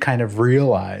once we kind of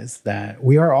realize that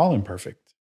we are all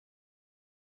imperfect,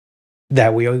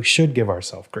 that we should give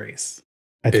ourselves grace.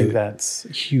 I think that's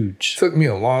huge. Took me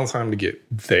a long time to get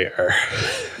there,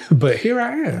 but here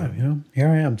I am. Yeah, here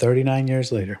I am 39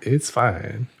 years later. It's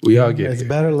fine. We all get it. It's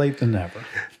better late than never.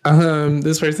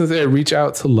 This person said, reach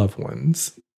out to loved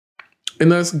ones.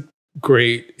 And that's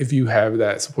great if you have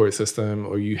that support system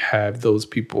or you have those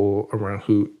people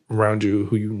around you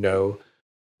who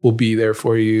will be there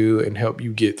for you and help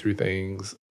you get through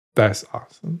things. That's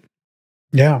awesome.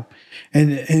 Yeah.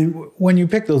 And when you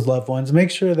pick those loved ones, make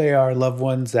sure they are loved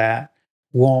ones that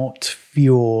won't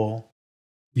fuel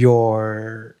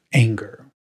your anger.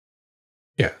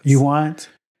 Yeah. You want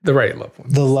the right loved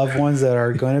ones. The loved ones that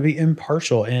are going to be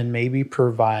impartial and maybe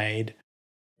provide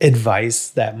advice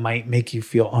that might make you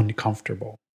feel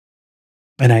uncomfortable.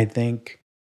 And I think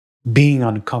being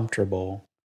uncomfortable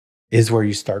is where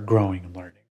you start growing and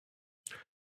learning.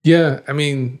 Yeah. I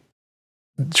mean,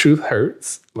 truth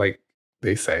hurts, like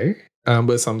they say,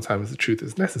 but sometimes the truth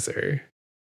is necessary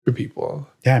for people.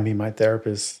 Yeah, I mean, my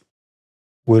therapist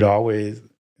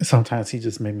sometimes he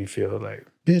just made me feel like,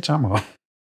 bitch,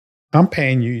 I'm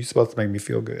paying you. You're supposed to make me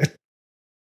feel good.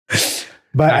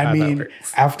 But I mean,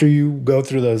 after you go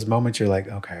through those moments, you're like,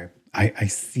 okay, I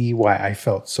see why I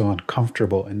felt so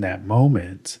uncomfortable in that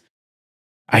moment.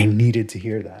 I needed to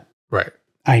hear that. Right.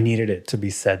 I needed it to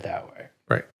be said that way.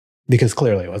 Right. Because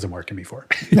clearly it wasn't working before.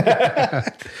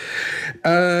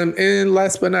 And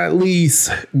last but not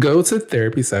least, go to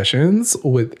therapy sessions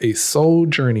with a soul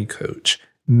journey coach,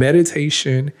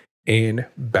 meditation, and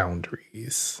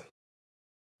boundaries.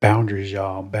 Boundaries,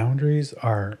 y'all. Boundaries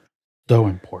are so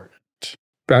important.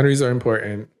 Boundaries are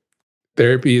important.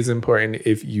 Therapy is important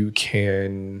if you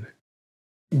can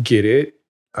get it.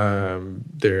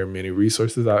 There are many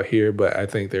resources out here, but I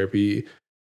think therapy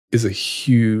is a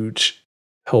huge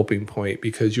helping point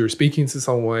because you're speaking to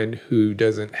someone who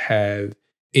doesn't have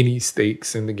any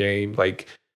stakes in the game. Like,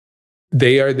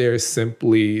 they are there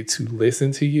simply to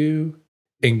listen to you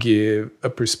and give a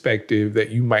perspective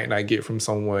that you might not get from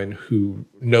someone who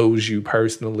knows you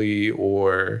personally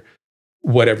or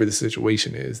whatever the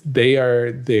situation is. They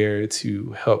are there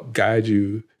to help guide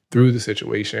you through the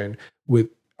situation with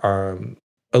a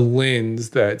lens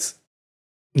that's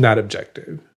not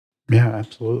objective. Yeah,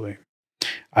 absolutely.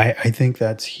 I think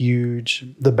that's huge.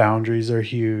 The boundaries are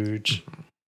huge.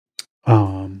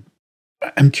 I'm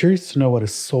curious to know what a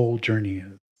soul journey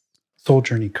is. Soul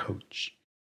journey coach.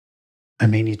 I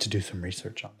may need to do some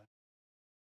research on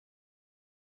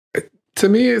that. To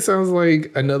me, it sounds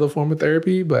like another form of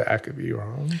therapy, but I could be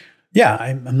wrong. Yeah,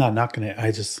 I'm not knocking it.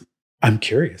 I'm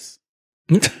curious.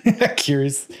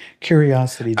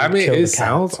 Curiosity. I mean, kill the it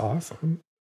sounds cat. awesome.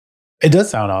 It does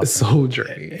sound awesome. It's so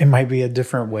draining. It might be a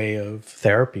different way of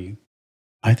therapy.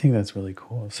 I think that's really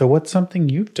cool. So, what's something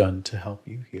you've done to help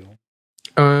you heal?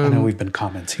 I know we've been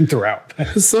commenting throughout.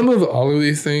 Some of all of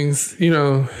these things,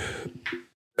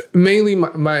 mainly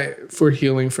my for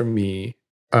healing for me,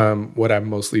 what I've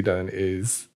mostly done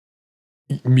is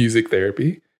music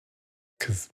therapy,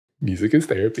 because music is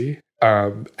therapy,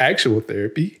 actual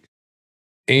therapy,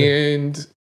 and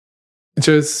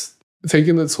just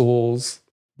taking the tools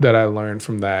that I learned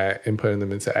from that and putting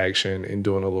them into action and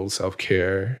doing a little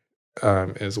self-care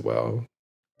as well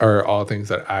are all things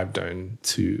that I've done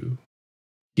to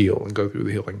heal and go through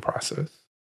the healing process.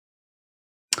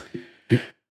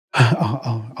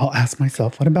 I'll ask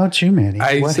myself, what about you, Manny?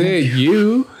 I What said have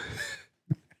you.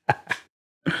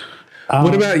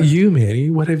 What about you, Manny?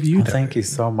 What have you done? Thank you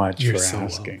so much You're for so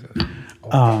asking.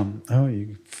 welcome.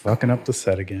 You fucking up the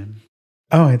set again.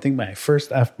 Oh, I think my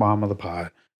first F-bomb of the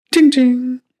pod. Ding,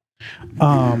 ding.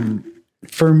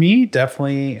 For me,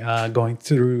 definitely going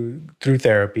through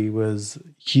therapy was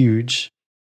huge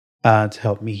to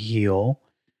help me heal.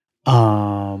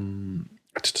 I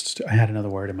had another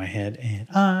word in my head and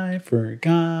I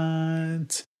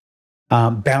forgot.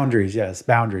 Boundaries, yes,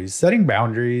 boundaries. Setting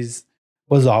boundaries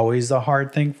was always a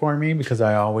hard thing for me because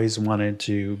I always wanted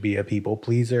to be a people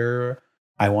pleaser.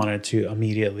 I wanted to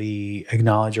immediately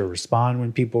acknowledge or respond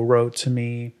when people wrote to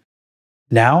me.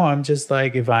 Now I'm just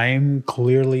like, if I'm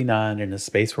clearly not in a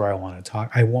space where I want to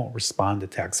talk, I won't respond to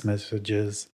text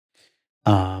messages.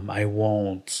 I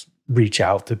won't reach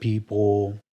out to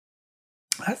people.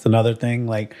 That's another thing.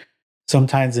 Like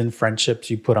sometimes in friendships,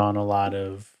 you put on a lot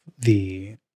of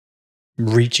the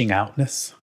reaching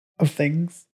outness of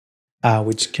things,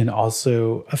 which can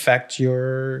also affect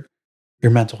your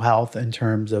mental health in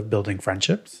terms of building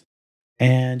friendships.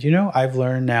 And, I've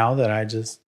learned now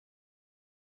that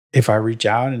if I reach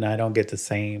out and I don't get the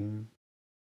same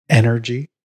energy,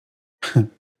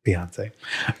 Beyonce.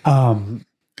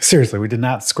 Seriously, we did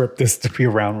not script this to be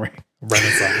around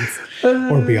Renaissance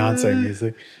or Beyonce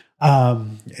music.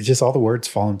 It's just all the words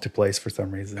fall into place for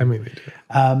some reason. I mean, they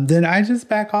do. Then I just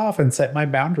back off and set my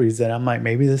boundaries. And I'm like,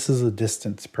 maybe this is a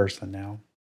distance person now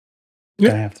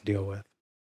that I have to deal with.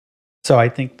 So I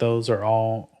think those are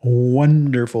all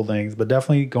wonderful things, but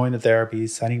definitely going to therapy,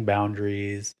 setting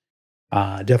boundaries,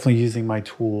 definitely using my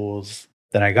tools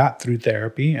that I got through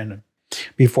therapy. And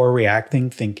before reacting,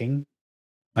 thinking.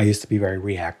 I used to be very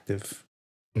reactive.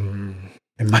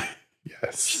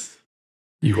 Yes,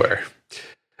 you were.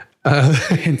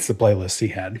 Hence the playlist he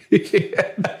had.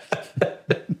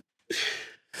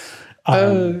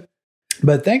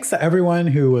 But thanks to everyone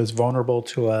who was vulnerable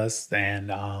to us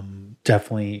and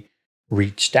definitely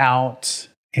reached out,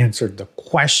 answered the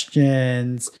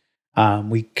questions.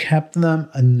 We kept them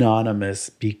anonymous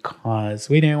because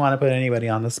we didn't want to put anybody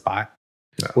on the spot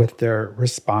with their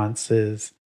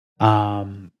responses.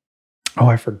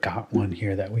 I forgot one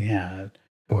here that we had.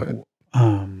 What?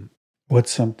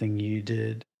 What's something you've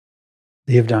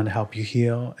done to help you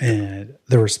heal? And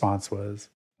the response was,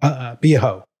 be a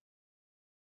hoe.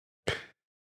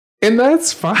 And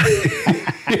that's fine.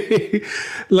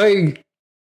 Like,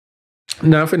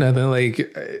 not for nothing.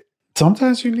 Like,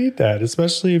 sometimes you need that,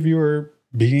 especially if you weren't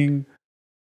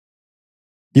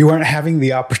having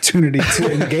the opportunity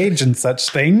to engage in such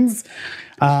things.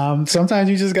 Sometimes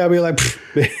you just gotta be like,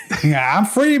 I'm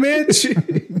free,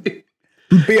 bitch.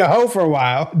 Be a hoe for a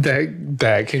while.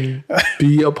 That can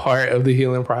be a part of the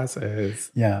healing process.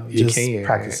 Yeah, You just can.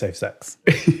 practice safe sex.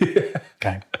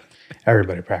 Okay,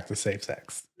 everybody practice safe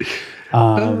sex.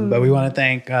 But we want to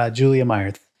thank Julia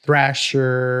Meyer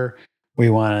Thrasher. We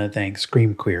want to thank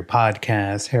Scream Queer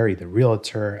Podcast, Harry the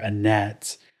Realtor,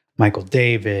 Annette, Michael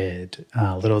David,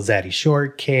 Little Zaddy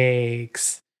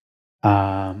Shortcakes.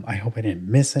 I hope I didn't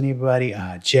miss anybody.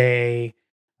 Jay.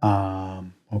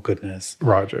 Oh goodness.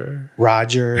 Roger.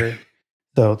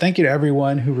 So thank you to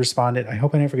everyone who responded. I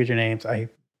hope I didn't forget your names. I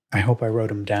hope I wrote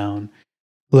them down.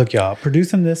 Look, y'all,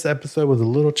 producing this episode was a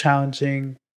little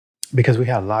challenging because we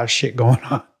had a lot of shit going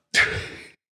on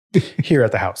here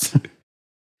at the house.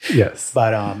 Yes.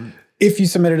 But if you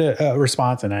submitted a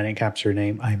response and I didn't capture your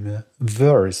name, I'm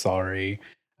very sorry.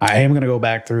 I am going to go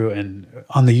back through and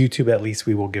on the YouTube, at least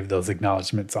we will give those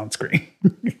acknowledgments on screen.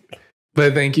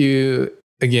 But thank you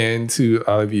again to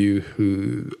all of you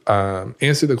who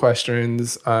answered the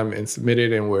questions and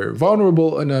submitted and were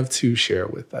vulnerable enough to share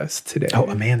with us today. Oh,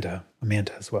 Amanda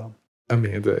as well.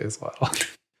 Amanda as well.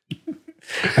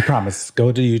 I promise.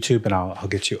 Go to YouTube and I'll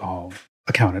get you all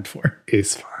accounted for.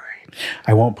 It's fine.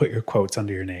 I won't put your quotes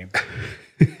under your name.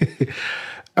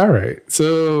 All right.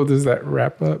 So does that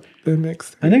wrap up the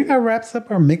mixtape? I think that wraps up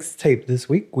our mixtape this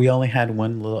week. We only had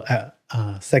one little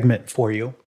segment for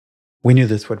you. We knew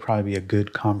this would probably be a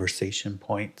good conversation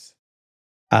point.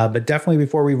 But definitely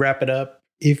before we wrap it up,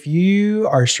 if you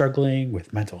are struggling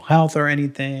with mental health or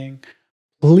anything,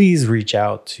 please reach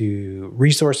out to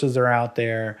resources that are out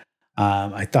there.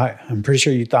 I'm pretty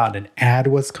sure you thought an ad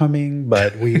was coming,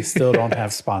 but we still don't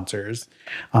have sponsors.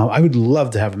 I would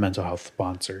love to have a mental health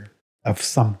sponsor of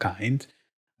some kind.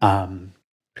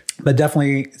 But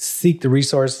definitely seek the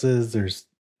resources. There's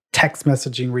text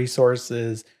messaging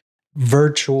resources.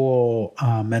 Virtual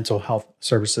mental health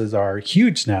services are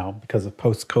huge now because of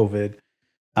post-COVID.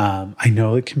 I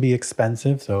know it can be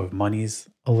expensive, so if money's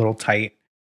a little tight,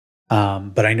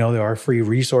 but I know there are free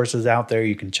resources out there.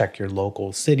 You can check your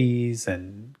local cities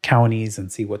and counties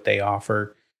and see what they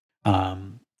offer.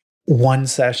 One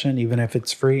session, even if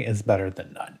it's free, is better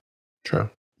than none. True.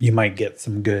 You might get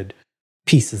some good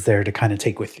pieces there to kind of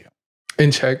take with you.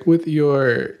 And check with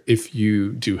if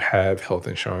you do have health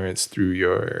insurance through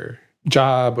your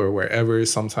job or wherever,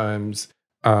 sometimes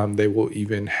they will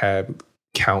even have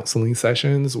counseling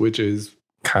sessions, which is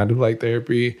kind of like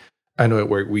therapy. I know at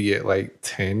work we get like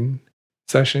 10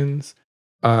 sessions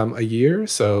a year.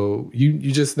 So you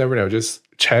just never know. Just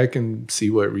check and see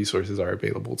what resources are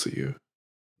available to you.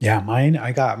 Yeah,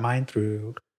 I got mine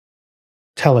through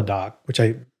Teladoc, which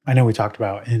I know we talked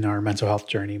about in our mental health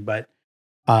journey, but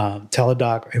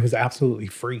Teladoc, it was absolutely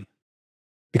free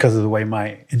because of the way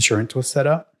my insurance was set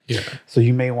up. Yeah. So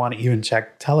you may want to even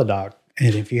check Teladoc.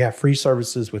 And if you have free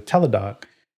services with Teladoc,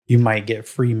 you might get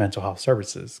free mental health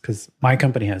services because my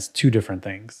company has two different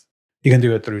things. You can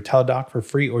do it through Teladoc for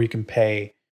free, or you can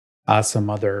pay some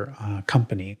other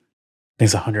company. I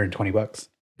think it's $120.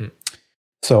 Mm.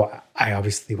 So I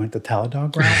obviously went the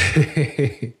Teladoc route.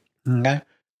 Okay.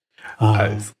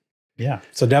 Nice. Yeah.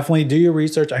 So definitely do your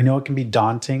research. I know it can be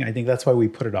daunting. I think that's why we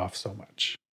put it off so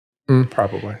much.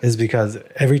 Probably. Is because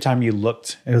every time you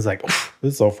looked, it was like,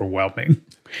 this is overwhelming.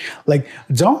 Like,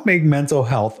 don't make mental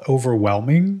health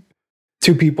overwhelming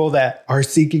to people that are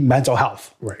seeking mental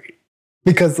health. Right.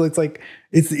 Because it's like,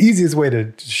 it's the easiest way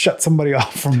to shut somebody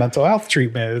off from mental health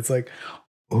treatment. It's like,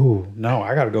 oh, no,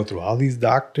 I got to go through all these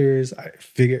doctors.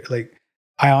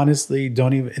 I honestly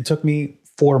don't even, it took me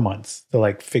 4 months to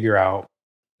like figure out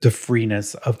the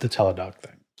freeness of the Teladoc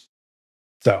thing.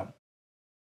 So,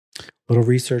 a little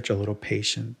research, a little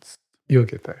patience. You'll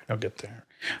get there. I'll get there.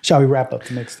 Shall we wrap up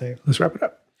the mixtape? Let's wrap it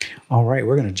up. All right,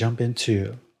 we're going to jump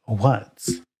into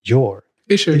What's Your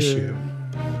Issue?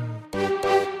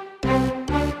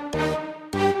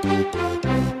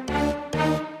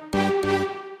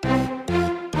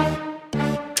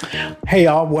 Hey,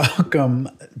 y'all, welcome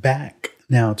back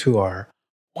now to our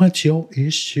What's Your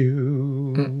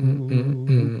Issue?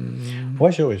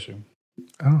 What's your issue?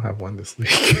 I don't have one this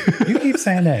week. You keep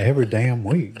saying that every damn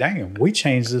week. Damn, we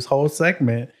changed this whole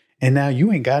segment and now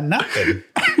you ain't got nothing.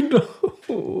 I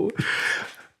know.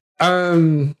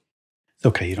 It's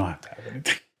okay, you don't have to have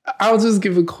anything. I'll just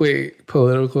give a quick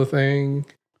political thing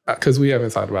because we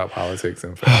haven't talked about politics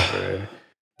in forever.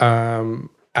 I'm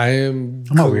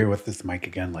over here with this mic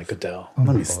again like Adele.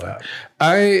 Let me stop.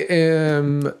 I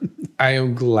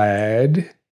am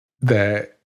glad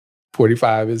that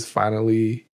 45 is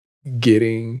finally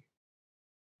reaping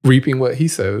what he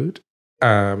sowed.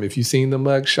 If you've seen the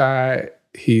mugshot,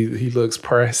 he looks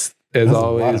pressed as There's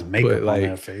always. a lot of makeup but like on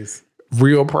that face.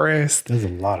 real pressed. There's a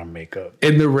lot of makeup.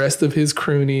 And the rest of his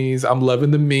croonies, I'm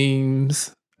loving the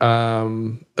memes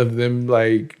of them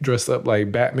like dressed up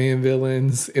like Batman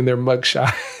villains in their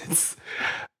mugshots.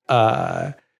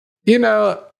 I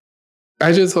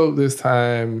just hope this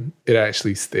time it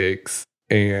actually sticks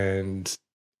and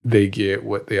they get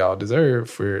what they all deserve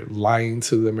for lying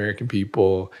to the American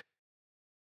people.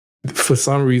 For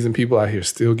some reason, people out here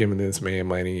still giving this man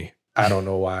money. I don't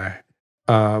know why.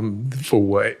 For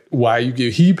what? Why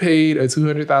he paid a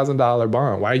 $200,000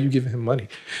 bond. Why are you giving him money?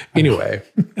 Anyway.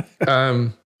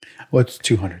 What's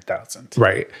 200,000?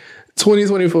 Right.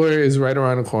 2024 is right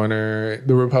around the corner.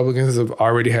 The Republicans have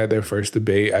already had their first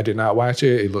debate. I did not watch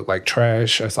it. It looked like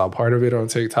trash. I saw part of it on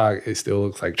TikTok. It still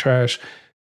looks like trash.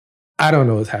 I don't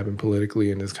know what's happened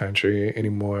politically in this country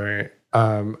anymore.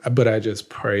 But I just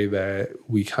pray that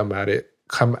we come out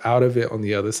of it on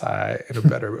the other side in a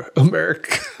better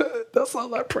America. That's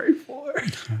all I pray for.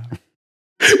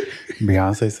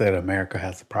 Beyonce said America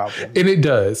has a problem. And it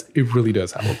does. It really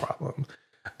does have a problem.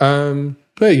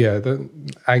 But yeah,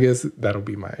 I guess that'll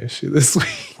be my issue this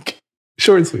week.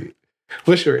 Short and sweet.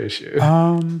 What's your issue?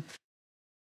 I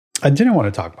didn't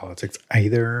want to talk politics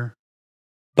either,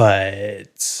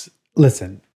 but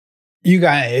listen, you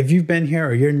guys, if you've been here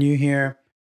or you're new here,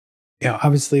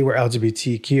 obviously we're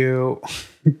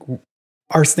LGBTQ.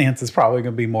 Our stance is probably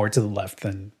going to be more to the left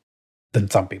than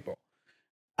some people.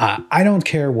 I don't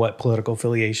care what political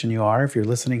affiliation you are. If you're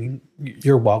listening,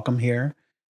 you're welcome here.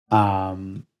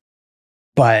 But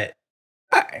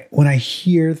when I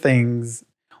hear things,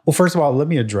 well, first of all, let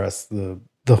me address the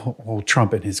whole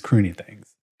Trump and his croonie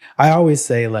things. I always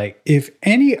say, like, if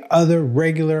any other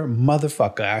regular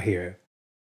motherfucker out here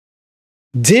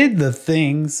did the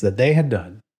things that they had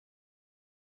done,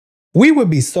 we would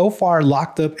be so far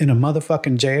locked up in a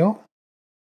motherfucking jail.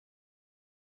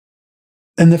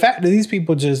 And the fact that these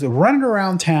people just running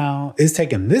around town is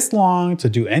taking this long to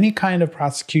do any kind of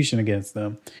prosecution against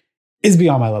them is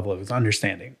beyond my level of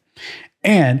understanding,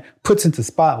 and puts into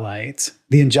spotlight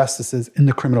the injustices in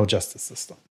the criminal justice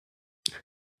system.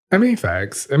 I mean,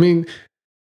 facts. I mean,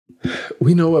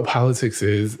 we know what politics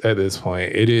is at this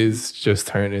point. It is just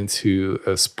turned into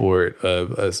a sport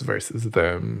of us versus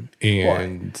them.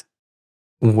 And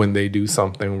when they do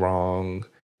something wrong,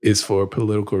 it's for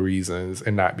political reasons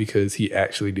and not because he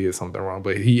actually did something wrong,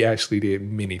 but he actually did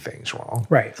many things wrong.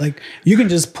 Right. Like, you can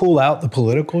just pull out the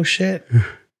political shit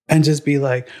and just be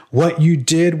like, what you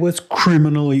did was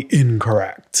criminally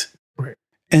incorrect. Right.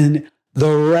 And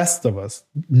the rest of us,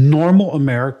 normal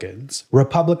Americans,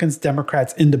 Republicans,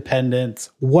 Democrats, independents,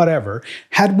 whatever,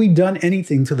 had we done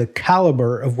anything to the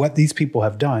caliber of what these people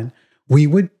have done, we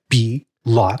would be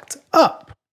locked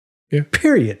up. Yeah.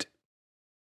 Period.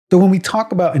 So when we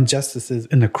talk about injustices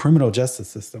in the criminal justice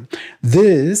system,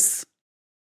 this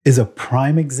is a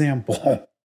prime example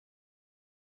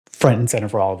front and center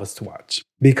for all of us to watch.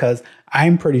 Because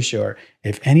I'm pretty sure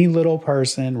if any little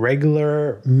person,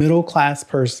 regular middle-class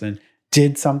person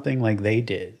did something like they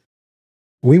did,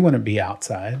 we wouldn't be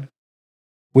outside.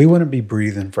 We wouldn't be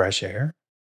breathing fresh air.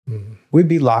 Mm. We'd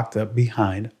be locked up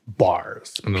behind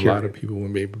bars. And period. a lot of people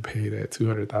wouldn't be able to pay that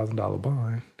 $200,000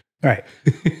 bond. Right.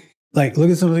 Like, look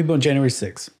at some people on January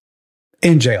 6th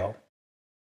in jail,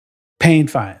 paying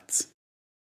fines,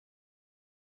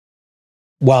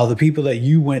 while the people that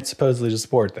you went supposedly to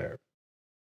support there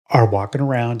are walking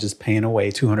around just paying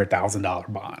away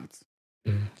 $200,000 bonds.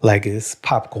 Mm. Like it's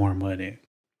popcorn money.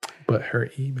 But her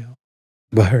email.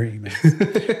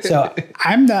 So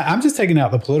I'm just taking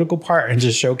out the political part and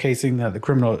just showcasing the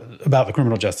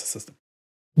criminal justice system.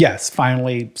 Yes,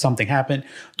 finally something happened.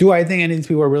 Do I think any of these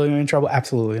people are really in trouble?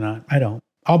 Absolutely not. I don't.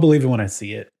 I'll believe it when I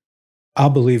see it.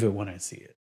 And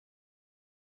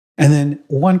then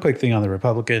one quick thing on the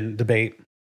Republican debate.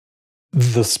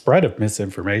 The spread of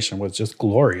misinformation was just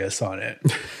glorious on it.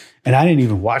 And I didn't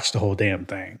even watch the whole damn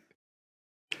thing.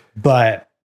 But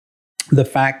the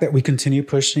fact that we continue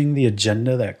pushing the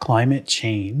agenda that climate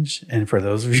change, and for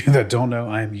those of you that don't know,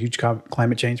 I am a huge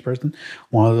climate change person.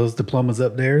 One of those diplomas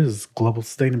up there is global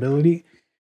sustainability.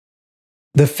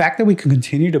 The fact that we can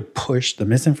continue to push the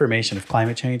misinformation of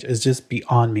climate change is just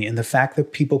beyond me. And the fact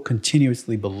that people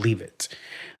continuously believe it.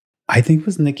 I think it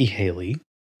was Nikki Haley,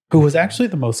 who was actually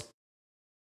the most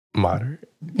moderate,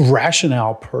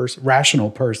 rational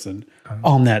person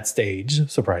on that stage,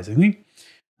 surprisingly,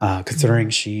 considering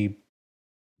she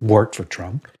worked for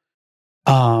Trump.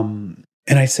 And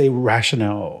I say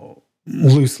rational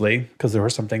loosely because there were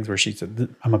some things where she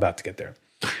said, I'm about to get there.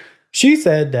 She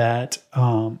said that,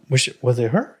 was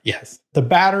it her? Yes. The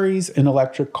batteries in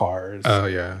electric cars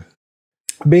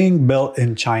being built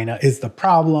in China is the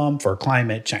problem for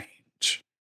climate change.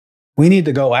 We need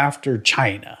to go after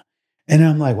China. And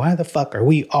I'm like, why the fuck are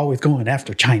we always going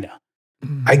after China?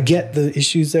 Mm-hmm. I get the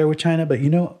issues there with China, but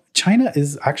China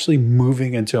is actually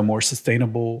moving into a more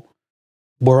sustainable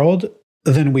world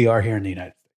than we are here in the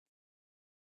United States.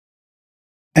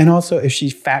 And also, if she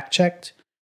fact-checked,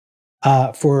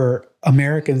 for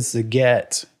Americans to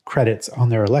get credits on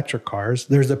their electric cars,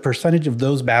 there's a percentage of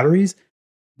those batteries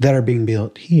that are being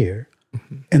built here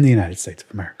in the United States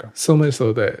of America. So much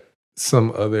so that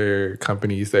some other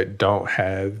companies that don't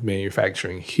have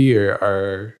manufacturing here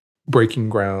are breaking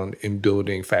ground and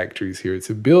building factories here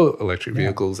to build electric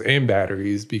vehicles and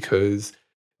batteries because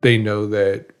they know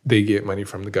that they get money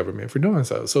from the government for doing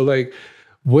so. So, like,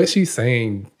 what she's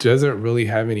saying doesn't really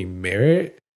have any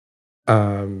merit.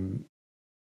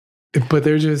 But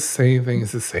they're just saying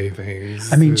things to say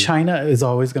things. I mean, China is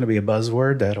always going to be a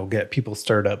buzzword that'll get people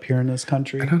stirred up here in this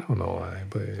country. And I don't know why,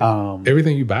 but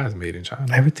everything you buy is made in China.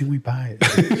 Everything we buy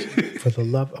is for the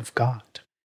love of God.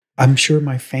 I'm sure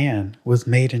my fan was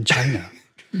made in China.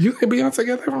 You and Beyonce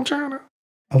got that from China?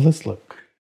 Oh, let's look.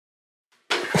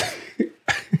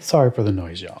 Sorry for the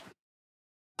noise, y'all.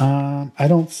 I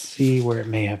don't see where it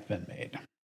may have been made.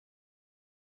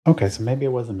 Okay, so maybe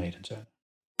it wasn't made in China.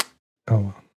 Oh,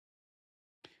 well.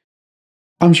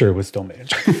 I'm sure it was still made.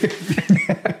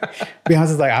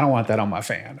 Beyonce's like, I don't want that on my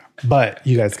fan, but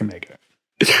you guys can make it.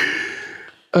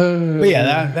 But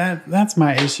yeah, that's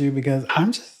my issue because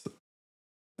I'm just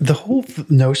the whole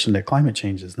notion that climate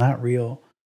change is not real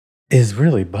is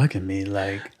really bugging me.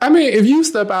 Like, I mean, if you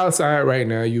step outside right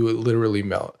now, you would literally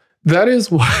melt. That is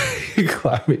why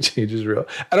climate change is real.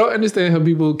 I don't understand how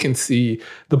people can see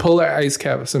the polar ice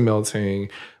caps are melting,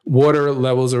 water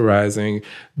levels are rising,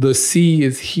 the sea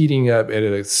is heating up at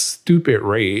a stupid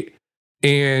rate,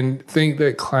 and think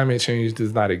that climate change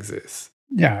does not exist.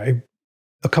 yeah,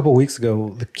 a couple of weeks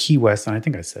ago, the Key West, and I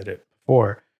think I said it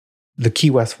before, the Key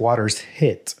West waters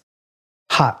hit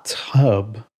hot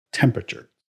tub temperature,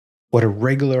 what a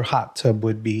regular hot tub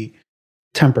would be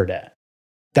tempered at.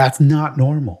 That's not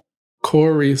normal.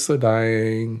 Coral reefs are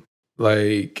dying.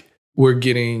 Like, we're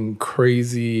getting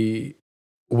crazy,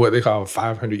 what they call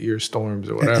 500-year storms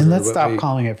or whatever. And let's stop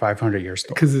calling it 500-year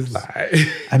storms. Because it's not.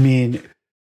 I mean,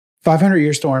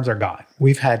 500-year storms are gone.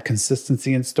 We've had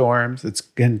consistency in storms. It's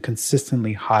been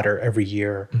consistently hotter every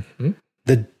year. Mm-hmm.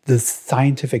 The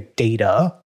scientific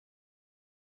data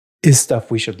is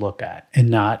stuff we should look at and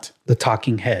not the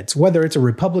talking heads, whether it's a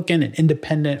Republican, an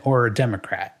independent, or a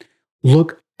Democrat.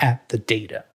 Look at the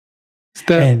data.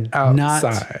 Step and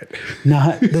outside.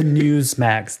 Not the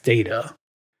Newsmax data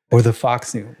or the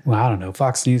Fox News. Well, I don't know.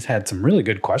 Fox News had some really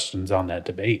good questions on that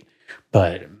debate,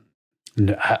 but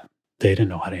they didn't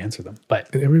know how to answer them.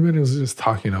 But And everybody was just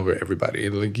talking over everybody.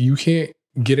 Like, you can't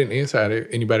get an answer out of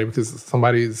anybody because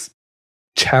somebody's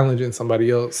challenging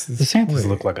somebody else. DeSantis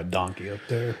looked like a donkey up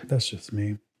there. That's just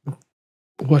me.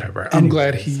 Whatever. I'm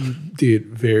glad he did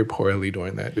very poorly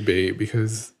during that debate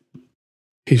because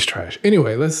he's trash.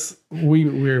 Anyway,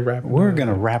 we're wrapping up. We're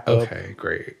gonna wrap up. Okay,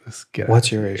 great. Let's get What's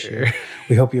out your of issue? here.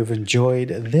 We hope you've enjoyed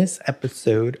this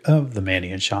episode of the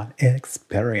Manny and Sean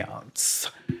Experience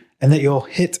and that you'll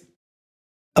hit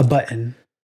a button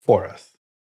for us.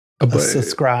 A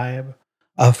subscribe,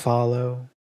 a follow.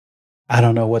 I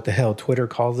don't know what the hell Twitter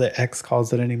calls it, X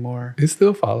calls it anymore. It's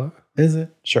still follow. Is it?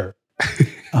 Sure.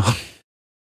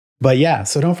 But yeah,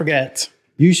 so don't forget,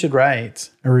 you should write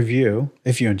a review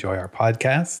if you enjoy our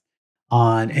podcast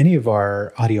on any of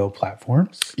our audio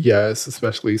platforms. Yes,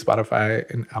 especially Spotify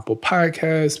and Apple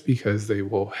Podcasts because they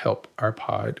will help our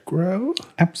pod grow.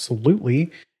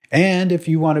 Absolutely. And if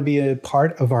you want to be a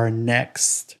part of our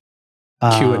next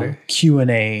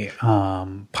Q&A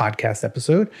podcast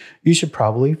episode, you should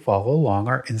probably follow along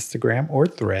our Instagram or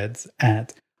Threads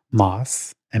at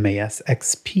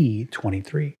MASXP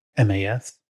 23.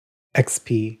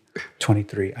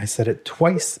 MASXP23. I said it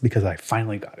twice because I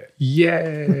finally got it.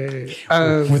 Yay.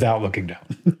 Without looking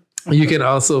down. You can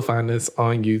also find us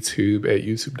on YouTube at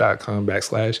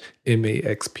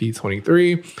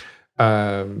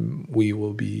youtube.com/MAXP23. We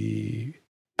will be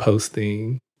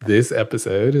posting this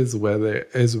episode as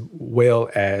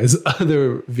well as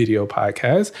other video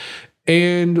podcasts.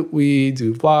 And we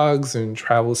do vlogs and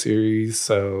travel series.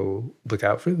 So look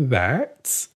out for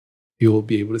that. You'll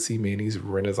be able to see Manny's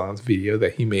Renaissance video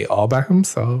that he made all by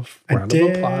himself. Round of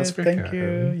applause for him. Thank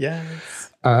you.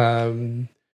 Yes.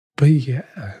 But yeah,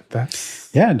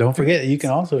 Yeah, don't forget, you can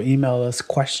also email us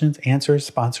questions, answers,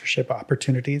 sponsorship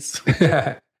opportunities.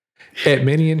 at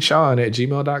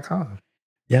mannyandsean@gmail.com.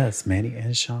 Yes, Manny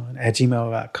and Sean at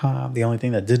gmail.com. The only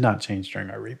thing that did not change during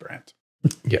our rebrand.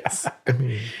 Yes. I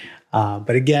mean,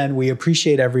 but again, we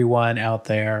appreciate everyone out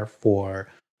there for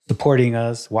supporting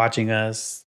us, watching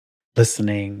us,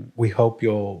 listening. We hope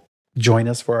you'll join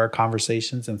us for our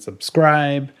conversations and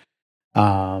subscribe.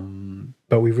 But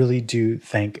we really do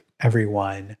thank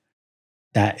everyone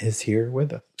that is here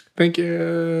with us. thank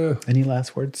you. Any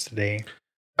last words today?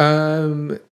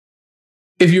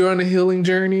 If you're on a healing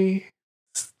journey,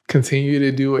 continue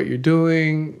to do what you're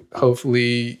doing.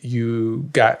 Hopefully you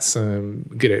got some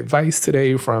good advice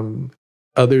today from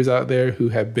others out there who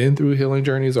have been through healing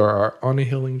journeys or are on a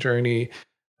healing journey.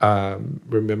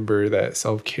 Remember that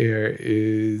self-care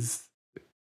is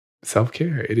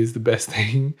self-care. It is the best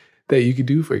thing that you could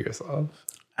do for yourself.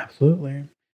 Absolutely.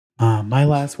 My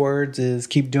last words is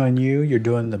keep doing you. You're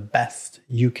doing the best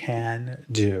you can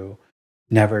do.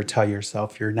 Never tell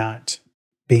yourself you're not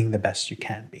being the best you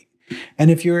can be.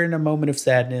 And if you're in a moment of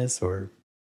sadness or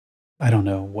I don't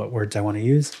know what words I want to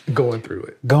use. Going through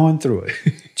it.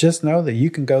 Just know that you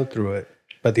can go through it.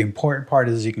 But the important part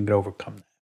is you can overcome that.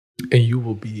 And you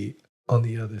will be on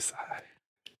the other side.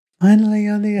 Finally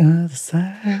on the other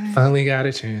side. Finally got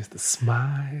a chance to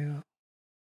smile.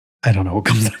 I don't know what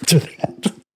comes after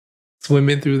that.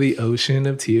 Swimming through the ocean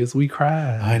of tears we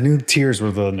cried. I knew tears were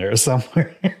in there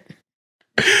somewhere.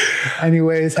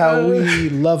 Anyways, how we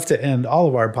love to end all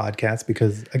of our podcasts,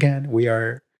 because again, we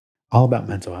are all about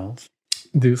mental health.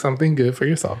 Do something good for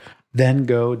yourself. Then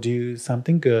go do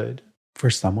something good for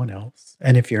someone else.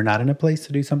 And if you're not in a place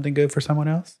to do something good for someone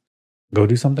else, go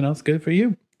do something else good for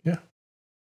you. Yeah.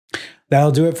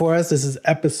 That'll do it for us. This is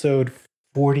episode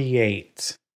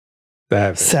 48.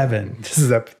 Seven.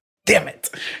 Damn it.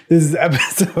 This is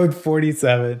episode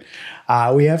 47.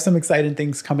 We have some exciting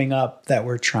things coming up that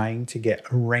we're trying to get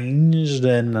arranged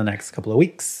in the next couple of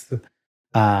weeks.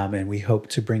 And we hope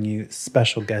to bring you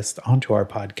special guests onto our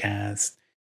podcast.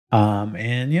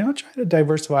 And, try to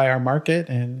diversify our market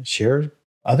and share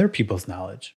other people's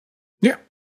knowledge. Yeah.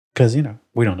 Because, we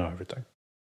don't know everything.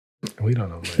 We don't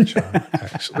know much,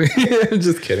 actually.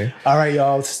 Just kidding. All right,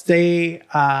 y'all. Stay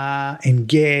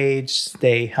engaged.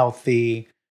 Stay healthy.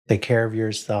 Take care of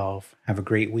yourself. Have a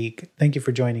great week. Thank you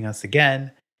for joining us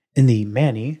again in the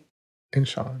Manny And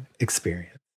Sean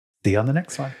experience. See you on the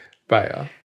next one. Bye,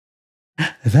 y'all.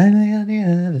 Finally on the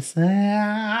other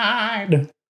side.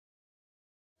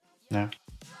 No.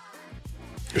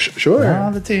 Sure.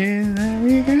 All the tears that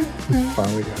we got.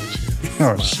 Finally got you.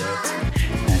 Oh, shit.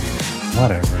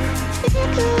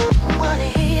 Whatever.